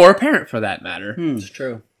grandparent or a parent for that matter. It's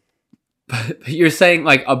true. But you're saying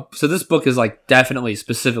like, so this book is like definitely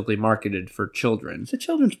specifically marketed for children. It's a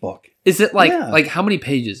children's book. Is it like, Yeah. like how many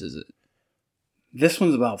pages is it? This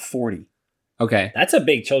one's about 40. Okay. That's a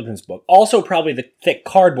big children's book. Also, probably the thick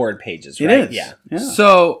cardboard pages, right? It is. Yeah.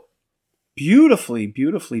 So beautifully,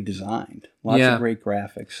 beautifully designed. Lots Yeah. of great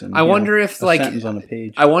graphics. And I wonder if, a like, sentence on the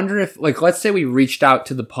page. I wonder if, like, let's say we reached out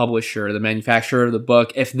to the publisher, the manufacturer of the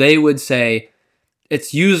book, if they would say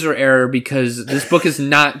it's user error because this book is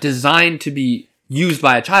not designed to be used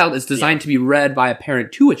by a child. It's designed to be read by a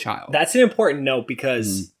parent to a child. That's an important note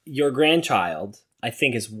because your grandchild, I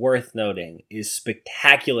think is worth noting, is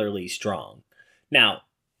spectacularly strong. Now,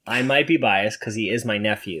 I might be biased because he is my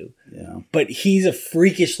nephew, but he's a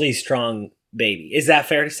freakishly strong baby. Is that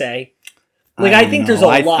fair to say? Like, I think there's a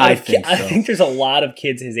lot of I think there's a lot of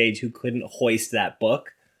kids his age who couldn't hoist that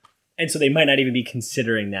book. And so they might not even be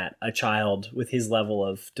considering that a child with his level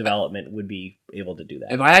of development would be able to do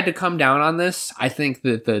that. If I had to come down on this, I think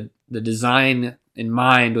that the design in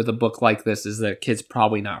mind with a book like this is that kid's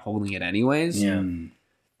probably not holding it anyways. Yeah.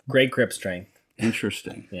 Great grip strength.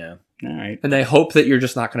 Interesting. Yeah. All right. And they hope that you're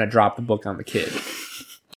just not going to drop the book on the kid.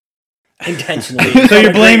 Intentionally. So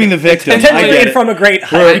you're blaming the victim. I get Intentionally it. from a great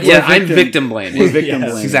height. I'm victim blaming. We're victim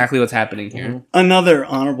That's blaming. exactly what's happening here. Another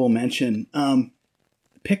honorable mention,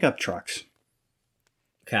 pickup trucks.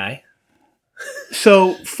 Okay.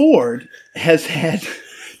 So Ford has had,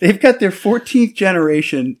 they've got their 14th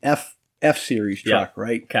generation F-Series truck,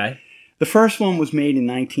 right? Okay. The first one was made in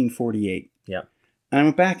 1948. Yep. And I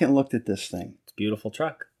went back and looked at this thing. It's a beautiful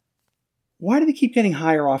truck. Why do they keep getting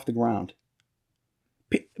higher off the ground?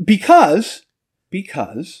 Because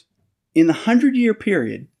in the 100-year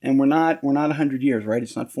period, and we're not 100 years, right?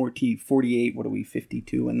 It's not 48. What are we?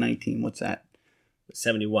 52 and 19. What's that?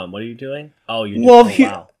 71. What are you doing? Oh, you're Well, doing,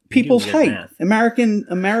 wow. people's You do good height. math.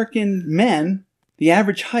 American men, the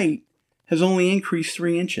average height has only increased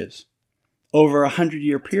 3 inches over a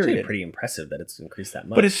 100-year It's actually period. pretty impressive that it's increased that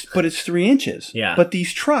much. But it's 3 inches. Yeah. But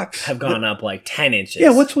these trucks have gone up like 10 inches. Yeah.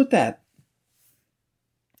 What's with that?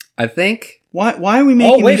 I think Why are we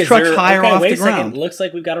making these trucks higher off the ground? Second. Looks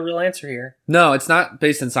like we've got a real answer here. no, it's not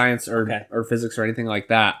based in science or Okay. or physics or anything like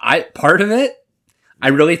that. Part of it, I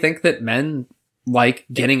really think that men like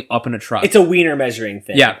getting up in a truck. It's a wiener measuring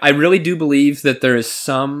thing. Yeah, I really do believe that there is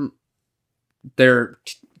they're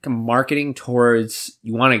marketing towards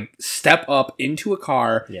you want to step up into a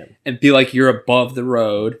car Yeah. and be like you're above the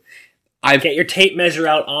road. Get your tape measure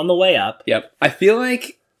out on the way up. Yep. I feel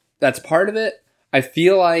like that's part of it. I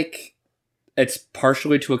feel like it's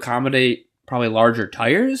partially to accommodate probably larger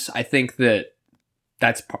tires. I think that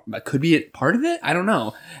that could be part of it. I don't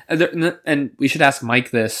know. And we should ask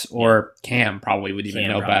Mike this, or Cam probably would even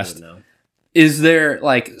Cam know probably best. would know. Is there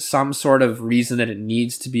like some sort of reason that it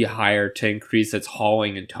needs to be higher to increase its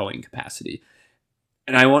hauling and towing capacity?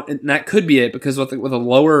 And that could be it, because with a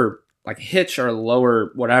lower like hitch or a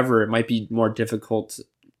lower whatever, it might be more difficult.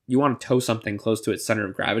 You want to tow something close to its center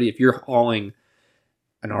of gravity. If you're hauling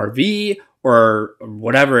an RV or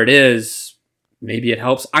whatever it is, maybe it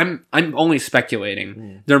helps. I'm only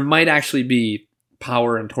speculating. There might actually be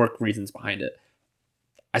power and torque reasons behind it.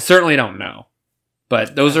 I certainly don't know.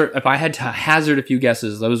 But those are, if I had to hazard a few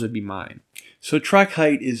guesses, those would be mine. So truck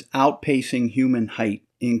height is outpacing human height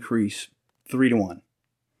increase 3-1.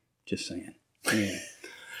 Just saying. Yeah.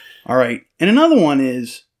 All right. And another one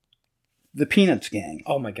is the Peanuts gang.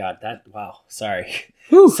 Oh my God. Wow. Sorry.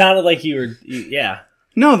 Whew. Sounded like yeah.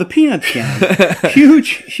 No, the Peanuts gang.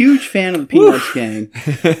 huge fan of the Peanuts gang.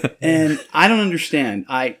 And I don't understand.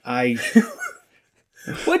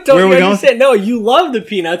 What don't Where are you we going? understand? No, you love the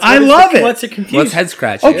Peanuts. I love it. What's the confusion? Let's head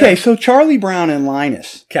scratch. Okay, so Charlie Brown and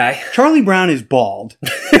Linus. Okay. Charlie Brown is bald.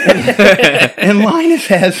 and Linus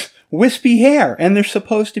has wispy hair, and they're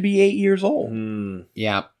supposed to be 8 years old.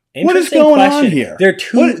 Yeah. What is Interesting going on question.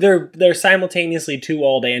 here? They're simultaneously too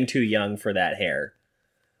old and too young for that hair.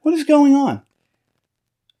 What is going on?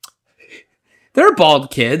 They're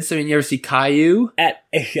bald kids. I mean, you ever see Caillou? Not at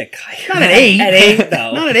 8. At 8,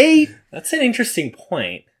 though. Not at 8. That's an interesting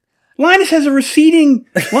point. Linus has a receding.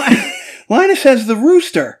 Linus has the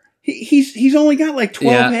rooster. He's only got like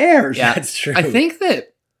 12 hairs. Yeah, That's true. I think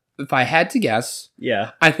that if I had to guess,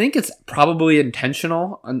 Yeah. I think it's probably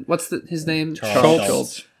intentional. What's his name? Charles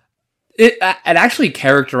Schultz. It actually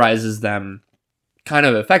characterizes them kind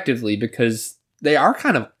of effectively because they are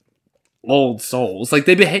kind of old souls. Like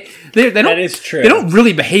they behave. They don't. That is true. They don't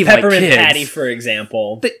really behave Peppermint like kids. Patty, for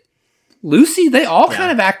example. Lucy, they all Yeah.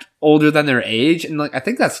 kind of act older than their age, and like I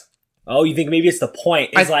think that's. Oh, you think maybe it's the point?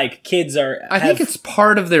 It's like kids are. I think it's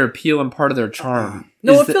part of their appeal and part of their charm.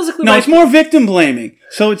 No, is it that- feels like we No, might. it's more victim blaming.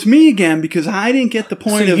 So it's me again because I didn't get the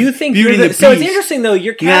point So of you think Beauty you're and the the, so it's Beast. interesting though.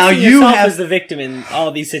 You're Now casting you yourself have- as the victim in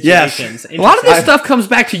all these Yes. situations. A lot of this Interesting. stuff comes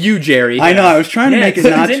back to you, Jerry. I know. I was trying to Yeah, make it it's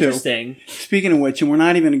not to. interesting. Speaking of which, and we're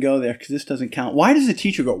not even going to go there because this doesn't count. Why does the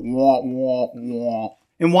teacher go wah wah wah?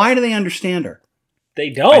 And why do they understand her? They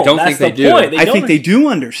don't. I don't That's think the they do. point. I think they do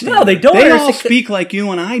understand. No, they don't They all understand. speak like you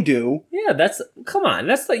and I do. Yeah, come on.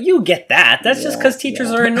 That's like, you get that. That's just because teachers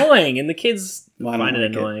are annoying and the kids Well, I don't find it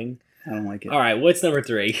like it. annoying. I don't like it. All right, what's number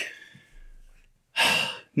 3?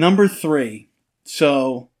 Number 3.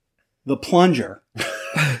 So, the plunger.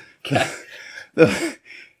 Okay.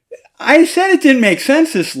 I said it didn't make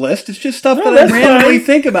sense, this list. It's just stuff No, that I that's randomly fine.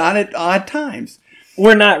 think about at odd times.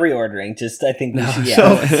 We're not reordering. Just I think we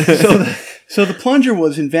should. So the plunger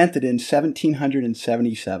was invented in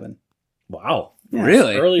 1777. Wow. Yeah.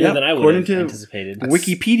 Really? Earlier Yep, than I would according have to anticipated.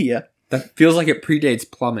 Wikipedia. That feels like it predates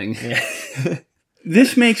plumbing. Yeah.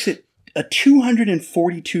 This makes it a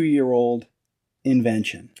 242-year-old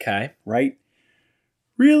invention, Okay. right?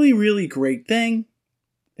 Really, really great thing.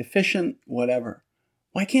 Efficient, whatever.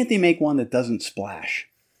 Why can't they make one that doesn't splash?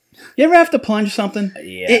 You ever have to plunge something?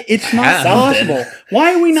 Yeah. It's not have. possible.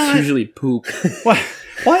 Why are we It's not? usually poop.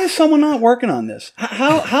 Why is someone not working on this?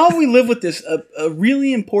 How have we lived with this a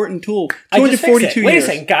really important tool? I just fixed it. 242 Wait years. a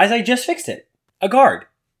second, guys. I just fixed it. A guard.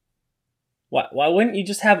 Why wouldn't you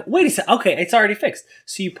just have... Wait a second. Okay, it's already fixed.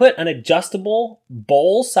 So you put an adjustable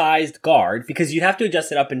bowl-sized guard, because you'd have to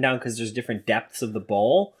adjust it up and down because there's different depths of the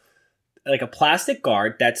bowl. Like a plastic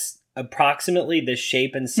guard that's approximately the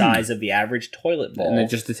shape and size of the average toilet bowl. And it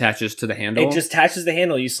just attaches to the handle. It just attaches the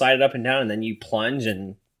handle. You slide it up and down, and then you plunge,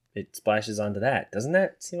 and it splashes onto that. Doesn't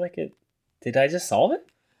that seem like it? Did I just solve it?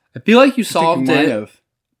 I feel like you I think solved you might it. have.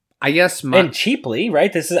 I guess And cheaply,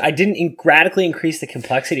 right? I didn't radically increase the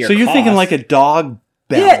complexity. Or So you're cost. thinking like a dog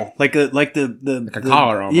bell, Yeah. like the a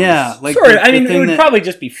collar almost. Yeah, like sure. the I mean, it thing would that- probably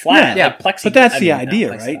just be flat. Yeah, like plexi. but that's I the mean, not idea,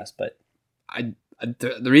 right? plexiglass, But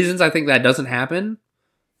the reasons I think that doesn't happen,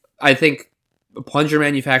 I think a plunger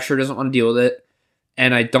manufacturer doesn't want to deal with it,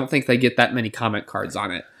 and I don't think they get that many comment cards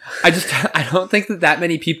on it. I don't think that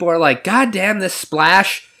many people are like, God damn this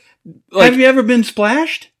splash. Like, have you ever been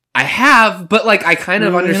splashed? I have, but like I kind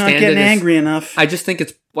of No, understand You're not getting it. angry enough. I just think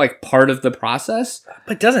it's like part of the process.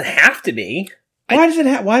 it doesn't have to be. Why does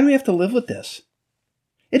it? Why do we have to live with this?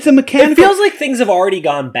 It's a It mechanical. feels like things have already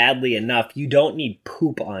gone badly enough. You don't need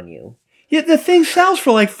poop on you. Yeah, the thing sells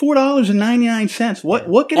for like $4.99.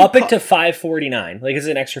 What can Up it it to $5.49. Like it's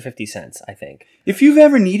an extra 50 cents, I think. If you've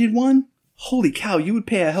ever needed one, holy cow, you would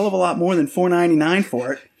pay a hell of a lot more than $4.99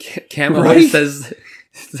 for it. Cam Right? always says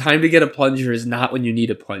the time to get a plunger is not when you need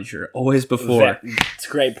a plunger, always before. It's a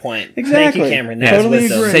great point. Exactly. Thank you, Cameron. Yeah, That's totally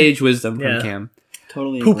wisdom. agree. Sage wisdom from Yeah. Cam.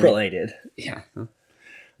 Totally Poop agree. related. Yeah,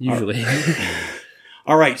 usually.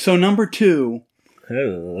 All right, so number 2.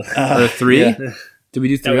 Ooh. Or 3? yeah. Did we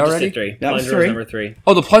do No, 3 we just already? did 3. That was Plunger 3. number 3.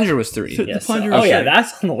 Oh, the plunger was 3. So- Yes. plunger Oh was yeah, three.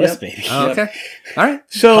 that's on the list, baby. Oh, okay. All right.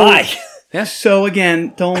 So Hi. Yeah. So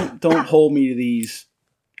again, don't hold me to these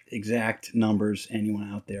exact numbers, anyone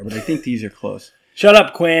out there, but I think these are close. Shut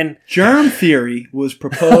up, Quinn. Germ theory was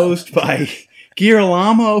proposed by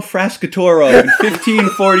Girolamo Frascatore in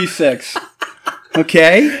 1546.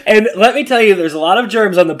 Okay? And let me tell you, there's a lot of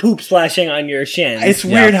germs on the poop splashing on your shin. It's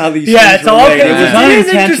weird how these yeah, things it's all relate. okay. It was It is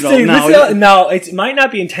unintentional. interesting. No, No, it might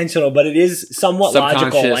not be intentional, but it is somewhat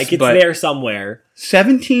logical. Subconscious, Like it's but- there somewhere.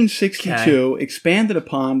 1762, expanded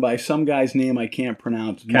upon by some guy's name I can't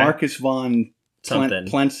pronounce, Marcus von Something.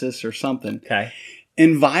 Plensis or something. Okay.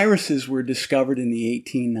 And viruses were discovered in the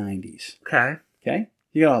 1890s. Okay. Okay?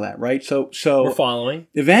 You got all that, right? So We're following.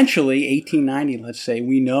 eventually 1890, let's say,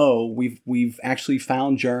 we know we've actually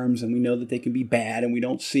found germs and we know that they can be bad and we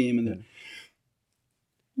don't see them. And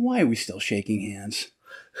why are we still shaking hands?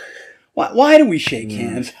 Why do we shake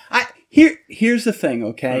hands? Here's the thing,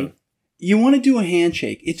 okay? You want to do a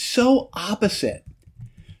handshake. It's so opposite.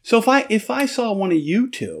 So if I saw one of you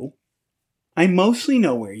two, I mostly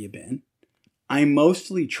know where you've been. I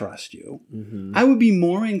mostly trust you. Mm-hmm. I would be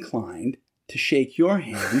more inclined to shake your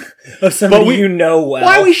hand. Of somebody But you know well.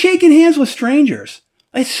 Why are we shaking hands with strangers?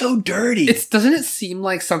 It's so dirty. Doesn't it seem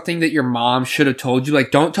like something that your mom should have told you?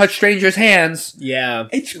 Like, don't touch strangers' hands. Yeah.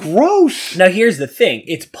 It's gross. Now here's the thing.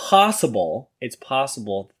 It's possible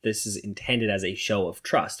this is intended as a show of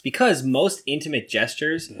trust, because most intimate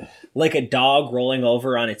gestures, like a dog rolling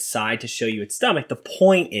over on its side to show you its stomach, the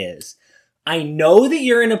point is, I know that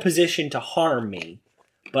you're in a position to harm me,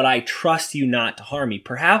 but I trust you not to harm me.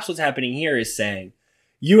 Perhaps what's happening here is saying,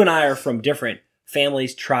 you and I are from different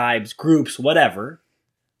families, tribes, groups, whatever.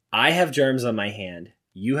 I have germs on my hand.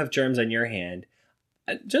 You have germs on your hand.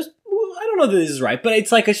 I don't know that this is right, but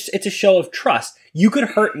it's like it's a show of trust. You could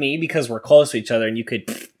hurt me because we're close to each other, and you could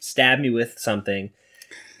stab me with something.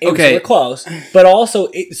 Okay. So we're close, but also,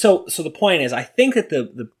 so the point is, I think that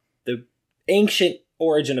the ancient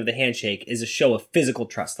origin of the handshake is a show of physical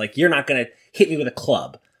trust. Like, you're not going to hit me with a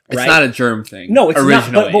club. It's right? not a germ thing. No, it's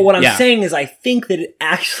originally. not. But what I'm Yeah. saying is I think that it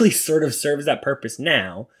actually sort of serves that purpose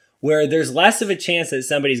now, where there's less of a chance that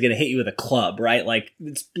somebody's going to hit you with a club, right? Like,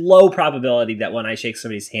 it's low probability that when I shake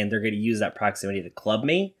somebody's hand, they're going to use that proximity to club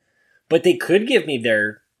me. But they could give me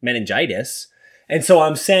their meningitis. And so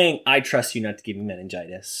I'm saying, I trust you not to give me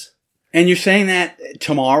meningitis. And you're saying that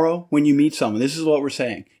tomorrow when you meet someone. This is what we're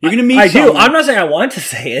saying. You're going to meet I someone. do. I'm not saying I want to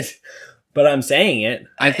say it, but I'm saying it.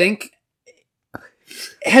 I think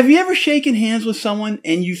Have you ever shaken hands with someone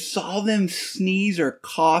and you saw them sneeze or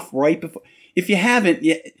cough right before? If you haven't,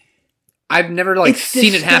 I've never like It's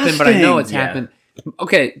seen it happen, but I know it's Yeah. happened.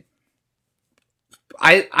 Okay.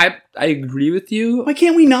 I agree with you. why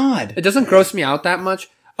can't we nod? It doesn't gross me out that much.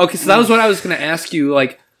 Okay, so that was what I was going to ask you.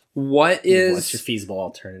 Like, What's your is feasible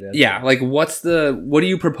alternative? yeah? Like, what do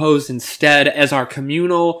you propose instead as our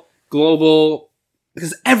communal, global?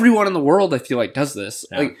 Because everyone in the world, I feel like, does this.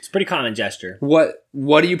 No, Like, it's a pretty common gesture. what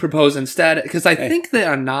do you propose instead? Because I think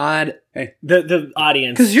that a nod. The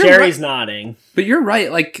audience, 'Cause you're Jerry's nodding. But you're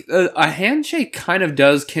right. Like, a handshake kind of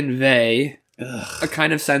does convey a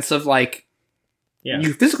kind of sense of like Yeah.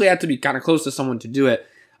 you physically have to be kind of close to someone to do it.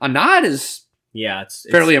 A nod is Yeah, it's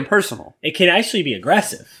fairly impersonal. It can actually be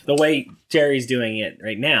aggressive the way Jerry's doing it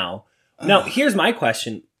right now. Now, here's my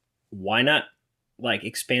question: why not like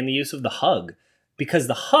expand the use of the hug? Because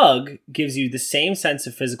the hug gives you the same sense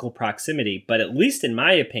of physical proximity, but at least in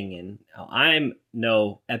my opinion, now, I'm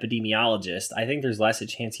no epidemiologist. I think there's less a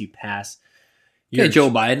chance you pass. Okay, Joe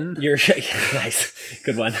Biden. You're nice,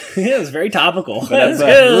 good one. Yeah, it was very topical. But- That's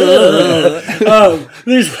good.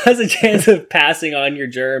 There's less a chance of passing on your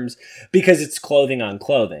germs because it's clothing on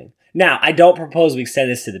clothing. Now, I don't propose we extend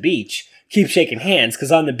this to the beach. Keep shaking hands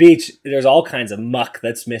because on the beach there's all kinds of muck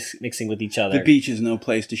that's mixing with each other. The beach is no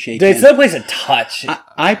place to shake It's hands. no place to touch.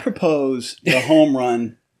 I propose the home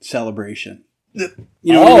run celebration. You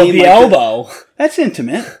know what I mean? The Like elbow. that's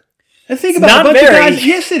intimate. And think It's about not a bunch very- of guys.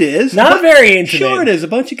 Yes, it is. Not But- very intimate. Sure, it is. A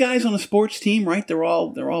bunch of guys on a sports team, right? They're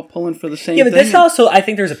all pulling for the same Yeah, but thing. this also, I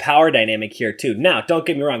think there's a power dynamic here too. Now, don't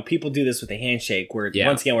get me wrong. People do this with a handshake where, Yeah.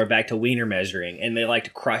 once again, we're back to wiener measuring and they like to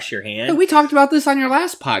crush your hand. Hey, we talked about this on your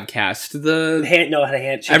last podcast. The Know how to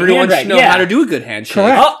handshake. everyone hand should know right. how to do a good handshake.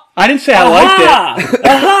 Correct. Oh. I didn't say I liked it.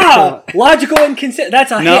 Aha! Logical and consistent.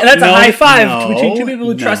 That's a No, high five no, between two people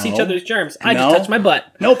who trust each no, other's germs. I just no. touched my butt.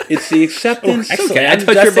 Nope. It's the acceptance. Excellent. okay. I I'm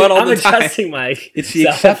touch your butt all I'm the time. adjusting my. It's the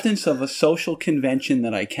self. acceptance of a social convention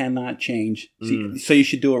that I cannot change. So you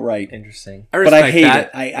should do it right. Interesting. I But respect I hate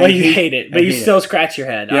that. it. Well, you hate it, but I you hate still it. scratch your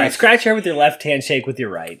head. All right, Yes. scratch your head with your left hand, shake with your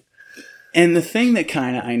right. And the thing that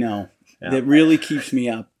kind of I know that really keeps me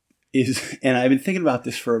up is, and I've been thinking about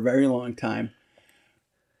this for a very long time.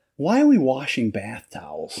 Why are we washing bath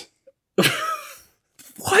towels?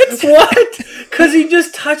 What? What? Because you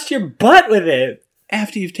just touched your butt with it.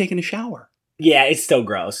 After you've taken a shower. Yeah, it's still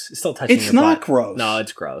gross. It's still touching It's your not butt. gross. No,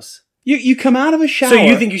 it's gross. You come out of a shower. So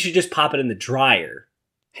you think you should just pop it in the dryer?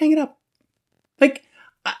 hang it up. Like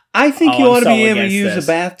I think Oh, you I'm ought to so be able to against use this. a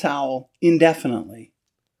bath towel indefinitely.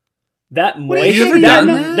 That have moisture, you ever done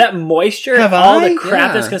that? that moisture, Have all I? the crap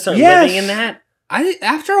Yeah. that's gonna start Yes. living in that.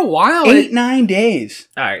 After a while, 8-9 days.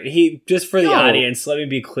 All right, he just for the No. audience. Let me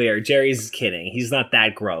be clear. Jerry's kidding. He's not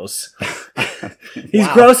that gross. He's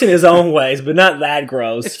Wow. gross in his own ways, but not that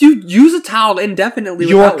gross. if you use a towel indefinitely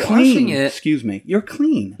You're without clean. washing it, Excuse me. You're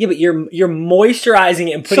clean. Yeah, but you're moisturizing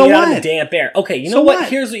it and putting So it out in the what? damp air. Okay, you know So what? what?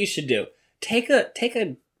 Here's what you should do. Take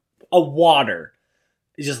a water.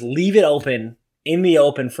 Just leave it open in the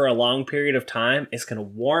open for a long period of time. It's gonna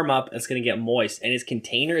warm up, it's gonna get moist, and its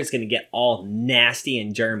container is gonna get all nasty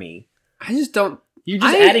and germy. I just don't. You're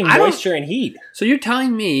just I adding don't- moisture and heat. So you're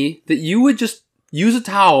telling me that you would just use a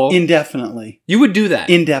towel? Indefinitely. You would do that?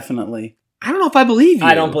 Indefinitely. I don't know if I believe you.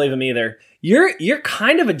 I don't believe him either. You're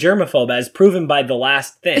kind of a germaphobe, as proven by the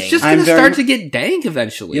last thing. It's just I'm going to very- start to get dank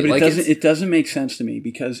eventually. Yeah, but Like, it doesn't make sense to me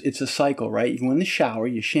because it's a cycle, right? You go in the shower,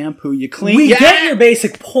 you shampoo, you clean. we Yeah. get your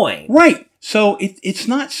basic point. Right. So it's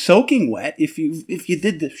not soaking wet if you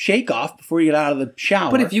did the shake off before you get out of the shower.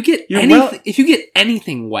 But if you get You're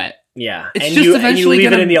anything wet, Yeah, it's and just you eventually leave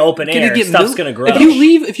gonna, it in the open gonna air. get Stuff's milk- gonna grow.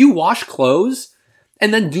 If you wash clothes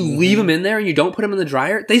and then leave Mm-hmm. them in there and you don't put them in the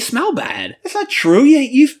dryer, they smell bad. That's not true.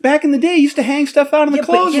 Back in the day, you used to hang stuff out on the Yeah,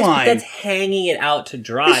 but yes, but clothesline. that's hanging it out to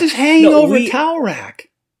dry. This is hanging No, over a towel rack.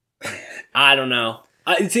 I don't know.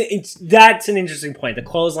 That's an interesting point. The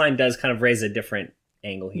clothesline does kind of raise a different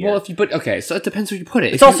angle here. Well, if you put so it depends where you put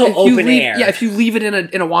it. It's If also if open leave- air. Yeah, if you leave it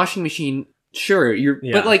in a washing machine, sure,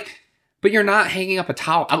 Yeah. but you're not hanging up a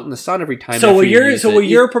towel out in the sun every time. so after what you use it.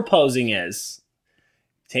 you're proposing is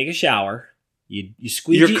take a shower. You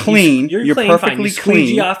squeegee. You're clean. You're You're clean, fine. perfectly You squeegee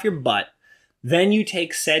clean. off your butt. then you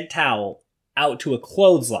take said towel out to a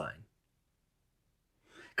clothesline.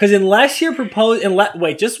 Because unless you're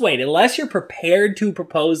unless you're prepared to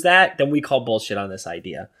propose that, then we call bullshit on this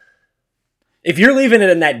idea. If you're leaving it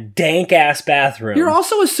in that dank ass bathroom, You're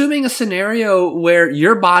also assuming a scenario where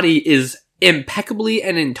your body is impeccably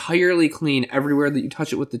and entirely clean everywhere that you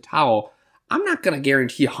touch it with the towel. I'm not going to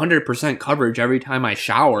guarantee 100% coverage every time I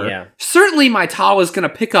shower. Yeah. Certainly my towel is going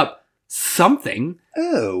to pick up something.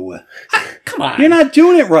 Oh. Come on. You're not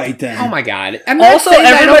doing it right then. Oh my God. I'm not also saying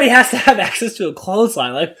that I everybody don't- has to have access to a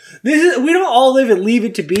clothesline. Like we don't all live and Leave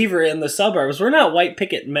It to Beaver in the suburbs. We're not white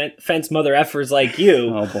picket fence mother effers like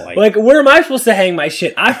you. Oh, boy. Like where am I supposed to hang my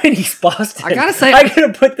shit? I'm in East Boston. I gotta say- I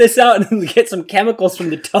gotta put this out and get some chemicals from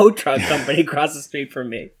the tow truck company across the street from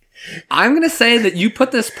me. I'm going to say that you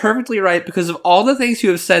put this perfectly right because of all the things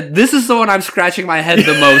you have said. This is the one I'm scratching my head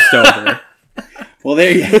the most over. Well,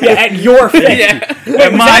 there you go. Yeah, at your face. Yeah. Wait,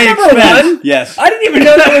 At was my that number expense. one? Yes. I didn't even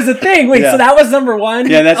know that was a thing. Wait, Yeah. so that was number one?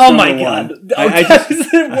 Yeah, that's oh number my one. God. I That's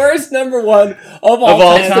the worst number one of all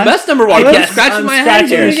all time. time? The best number one. Yes, I'm scratching I'm my head scratching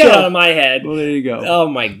here. the shit out of my head. Well, there you go. Oh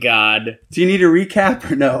my God. Do you need a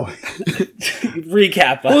recap or no?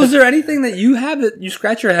 Recap. Well, is there anything that you have that you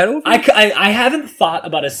scratch your head over? I haven't thought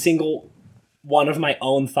about a single one of my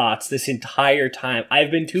own thoughts this entire time.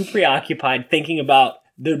 I've been too preoccupied thinking about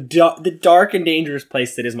the dark and dangerous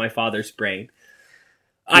place that is my father's brain.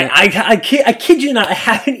 I kid you not, I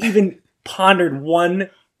haven't even pondered one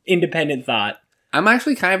independent thought. I'm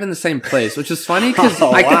actually kind of in the same place, which is funny because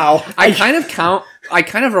Oh, wow. I kind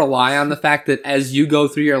of rely on the fact that as you go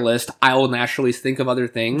through your list, I will naturally think of other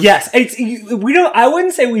things. Yes, I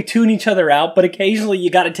wouldn't say we tune each other out, but occasionally you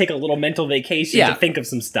got to take a little mental vacation Yeah. to think of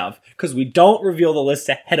some stuff because we don't reveal the list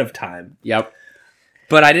ahead of time. Yep.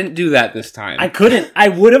 But I didn't do that this time. I couldn't. I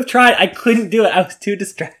would have tried. I couldn't do it. I was too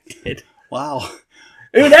distracted. Wow.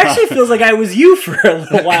 It actually feels like I was you for a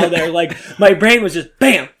little while there. Like my brain was just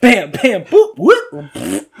bam, bam, bam, boop,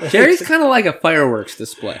 whoop. Jerry's kind of like a fireworks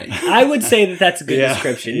display. I would say that that's a good Yeah.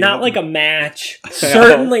 description. Yeah. Not like a match.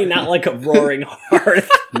 Certainly not like a roaring hearth.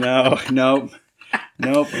 Nope.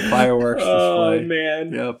 Fireworks Oh display.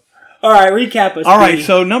 man. Yep. All right, recap us. All right, Pete,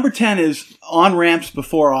 so number 10 is on ramps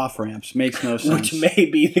before off ramps. Makes no sense. which may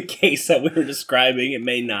be the case that we were describing. It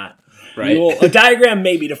may not. Right. A diagram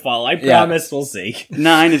may be to follow. I Yeah. promise. We'll see.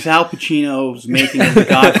 9 is Al Pacino's making of The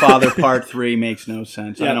Godfather Part 3. Makes no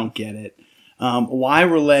sense. I Yep. don't get it. Why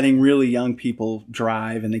we're letting really young people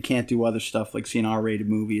drive and they can't do other stuff like see an R-rated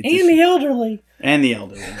movie. It's just- And the elderly. and the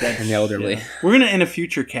elderly. That's- And the elderly. yeah. We're going to, in a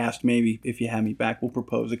future cast, maybe, if you have me back, we'll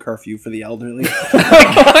propose a curfew for the elderly.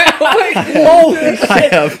 Holy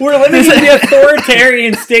shit. have- We're living in the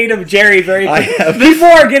authoritarian state of Jerry very I quickly. have-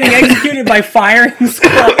 Before getting executed by firing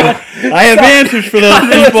squad. I have answers for those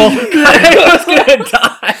people. I was gonna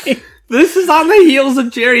die. This is on the heels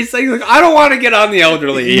of Jerry saying, like, I don't want to get on the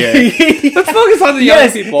elderly here. Let's focus on the young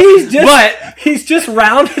Yes, people. he's just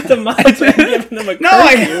rounded them up and given them a No,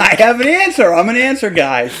 curfew. I have an answer. I'm an answer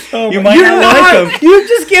guy. Oh you my- might You're not like them. You've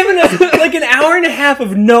just given us like an hour and a half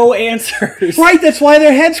of no answers. Right, that's why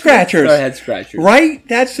they're head scratchers. They're head scratchers. Right?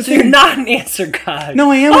 That's the So you're thing. not an answer guy.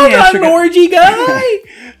 No, I am I'm an answer not an guy. orgy guy.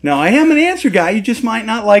 No, I am an answer guy. You just might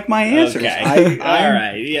not like my answers. Okay. All I'm-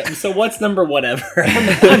 right. Yeah. So what's number whatever?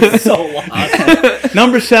 I'm so lost.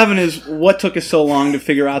 Number 7 is what took us so long to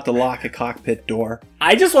figure out to lock a cockpit door.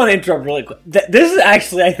 I just want to interrupt really quick. This is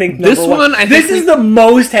actually, I think, This number one, I think this we- is the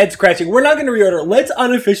most head scratching. We're not going to reorder. Let's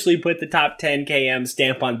unofficially put the top 10 KM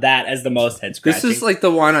stamp on that as the most head scratching. This is like the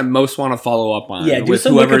one I most want to follow up on. yeah. Do with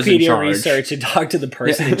some whoever's in Wikipedia charge. research and talk to the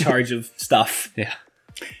person in charge of stuff. Yeah.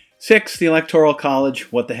 6, the Electoral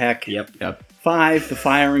College. What the heck? Yep. 5, the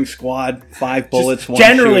Firing Squad. 5 bullets, one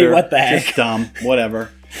generally, shooter. what the heck? Just dumb. Whatever.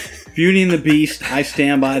 Beauty and the Beast. I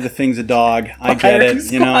stand by the thing's a dog. I get Firing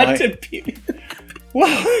it. You know. squad I, to be-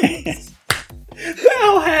 well,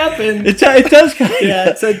 How happened? it does kind of.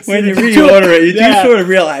 Yeah, it's when you it's reorder it, you yeah. do sort of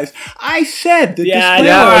realize. I said the Yeah,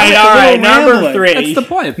 disclaimer. all was just a right. little Number rambling. 3. That's the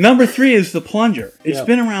point. Number 3 is the plunger. It's Yep.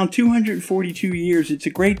 been around 242 years. It's a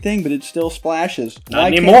great thing, but it still splashes. Not Why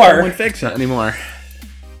anymore. Can't someone fix Not it? anymore.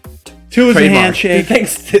 2 is the Trademark. handshake.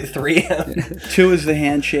 Thanks to 3M. 2 is the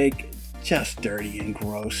handshake. Just dirty and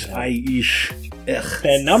gross. Ugh.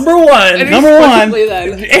 And number 1. Number 1.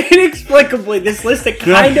 Inexplicably, this list that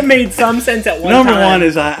kind of made some sense at one Number time. 1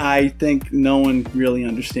 is I think no one really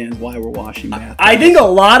understands why we're washing bathtubs. I think a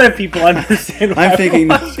lot of people understand why I'm thinking.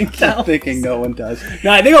 we're washing I'm towels. thinking no one does.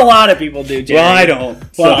 No, I think a lot of people do, Jerry. Well, I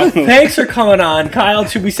don't. Well, so. thanks for coming on. Kyle,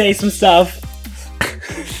 should we say some stuff?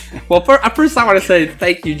 Well, first I want to say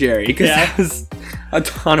thank you, Jerry, because Yeah. that was a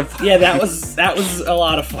ton of fun. Yeah, that was a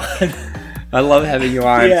lot of fun. I love having you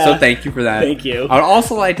on, so thank you for that. Thank you. I would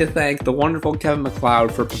also like to thank the wonderful Kevin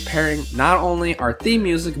MacLeod for preparing not only our theme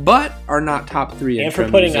music, but our Not Top 3 and intro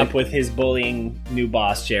for putting music. up with his bullying new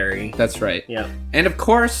boss, Jerry. That's right. Yeah. And of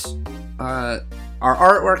course, our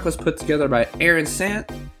artwork was put together by Erin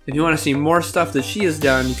Sant. If you want to see more stuff that she has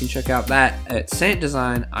done, you can check out that at Sant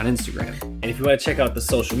Design on Instagram. And if you want to check out the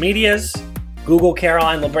social medias, Google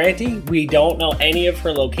Caroline Labranti. We don't know any of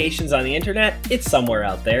her locations on the internet. It's somewhere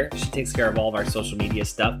out there. She takes care of all of our social media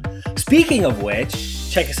stuff. Speaking of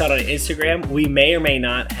which, check us out on Instagram. We may or may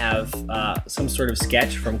not have some sort of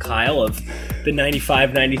sketch from Kyle of the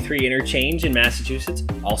 95-93 interchange in Massachusetts.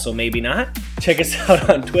 Also, maybe not. Check us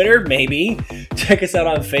out on Twitter, maybe. Check us out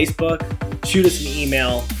on Facebook. Shoot us an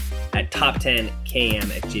email at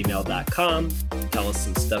top10km@gmail.com. Tell us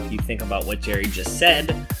some stuff you think about what Jerry just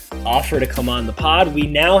said. Offer to come on the pod. We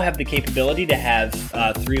now have the capability to have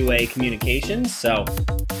three-way communications, so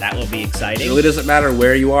that will be exciting. It really doesn't matter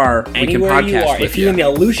where you are. Anywhere we can podcast you are. with If you're in the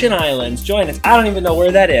Aleutian Islands, join us. I don't even know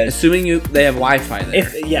where that is. Assuming they have Wi-Fi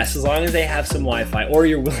there. Yes, as long as they have some Wi-Fi, or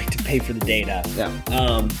you're willing to pay for the data. Yeah.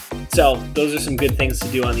 So those are some good things to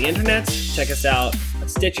do on the internet. Check us out on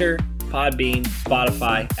Stitcher, Podbean,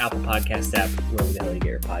 Spotify, Apple Podcast app, wherever the hell you get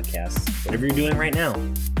your podcasts. Whatever you're doing right now.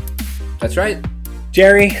 That's right.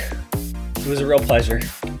 Jerry, it was a real pleasure.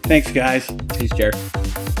 Thanks, guys. Peace, Jared.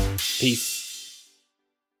 Peace.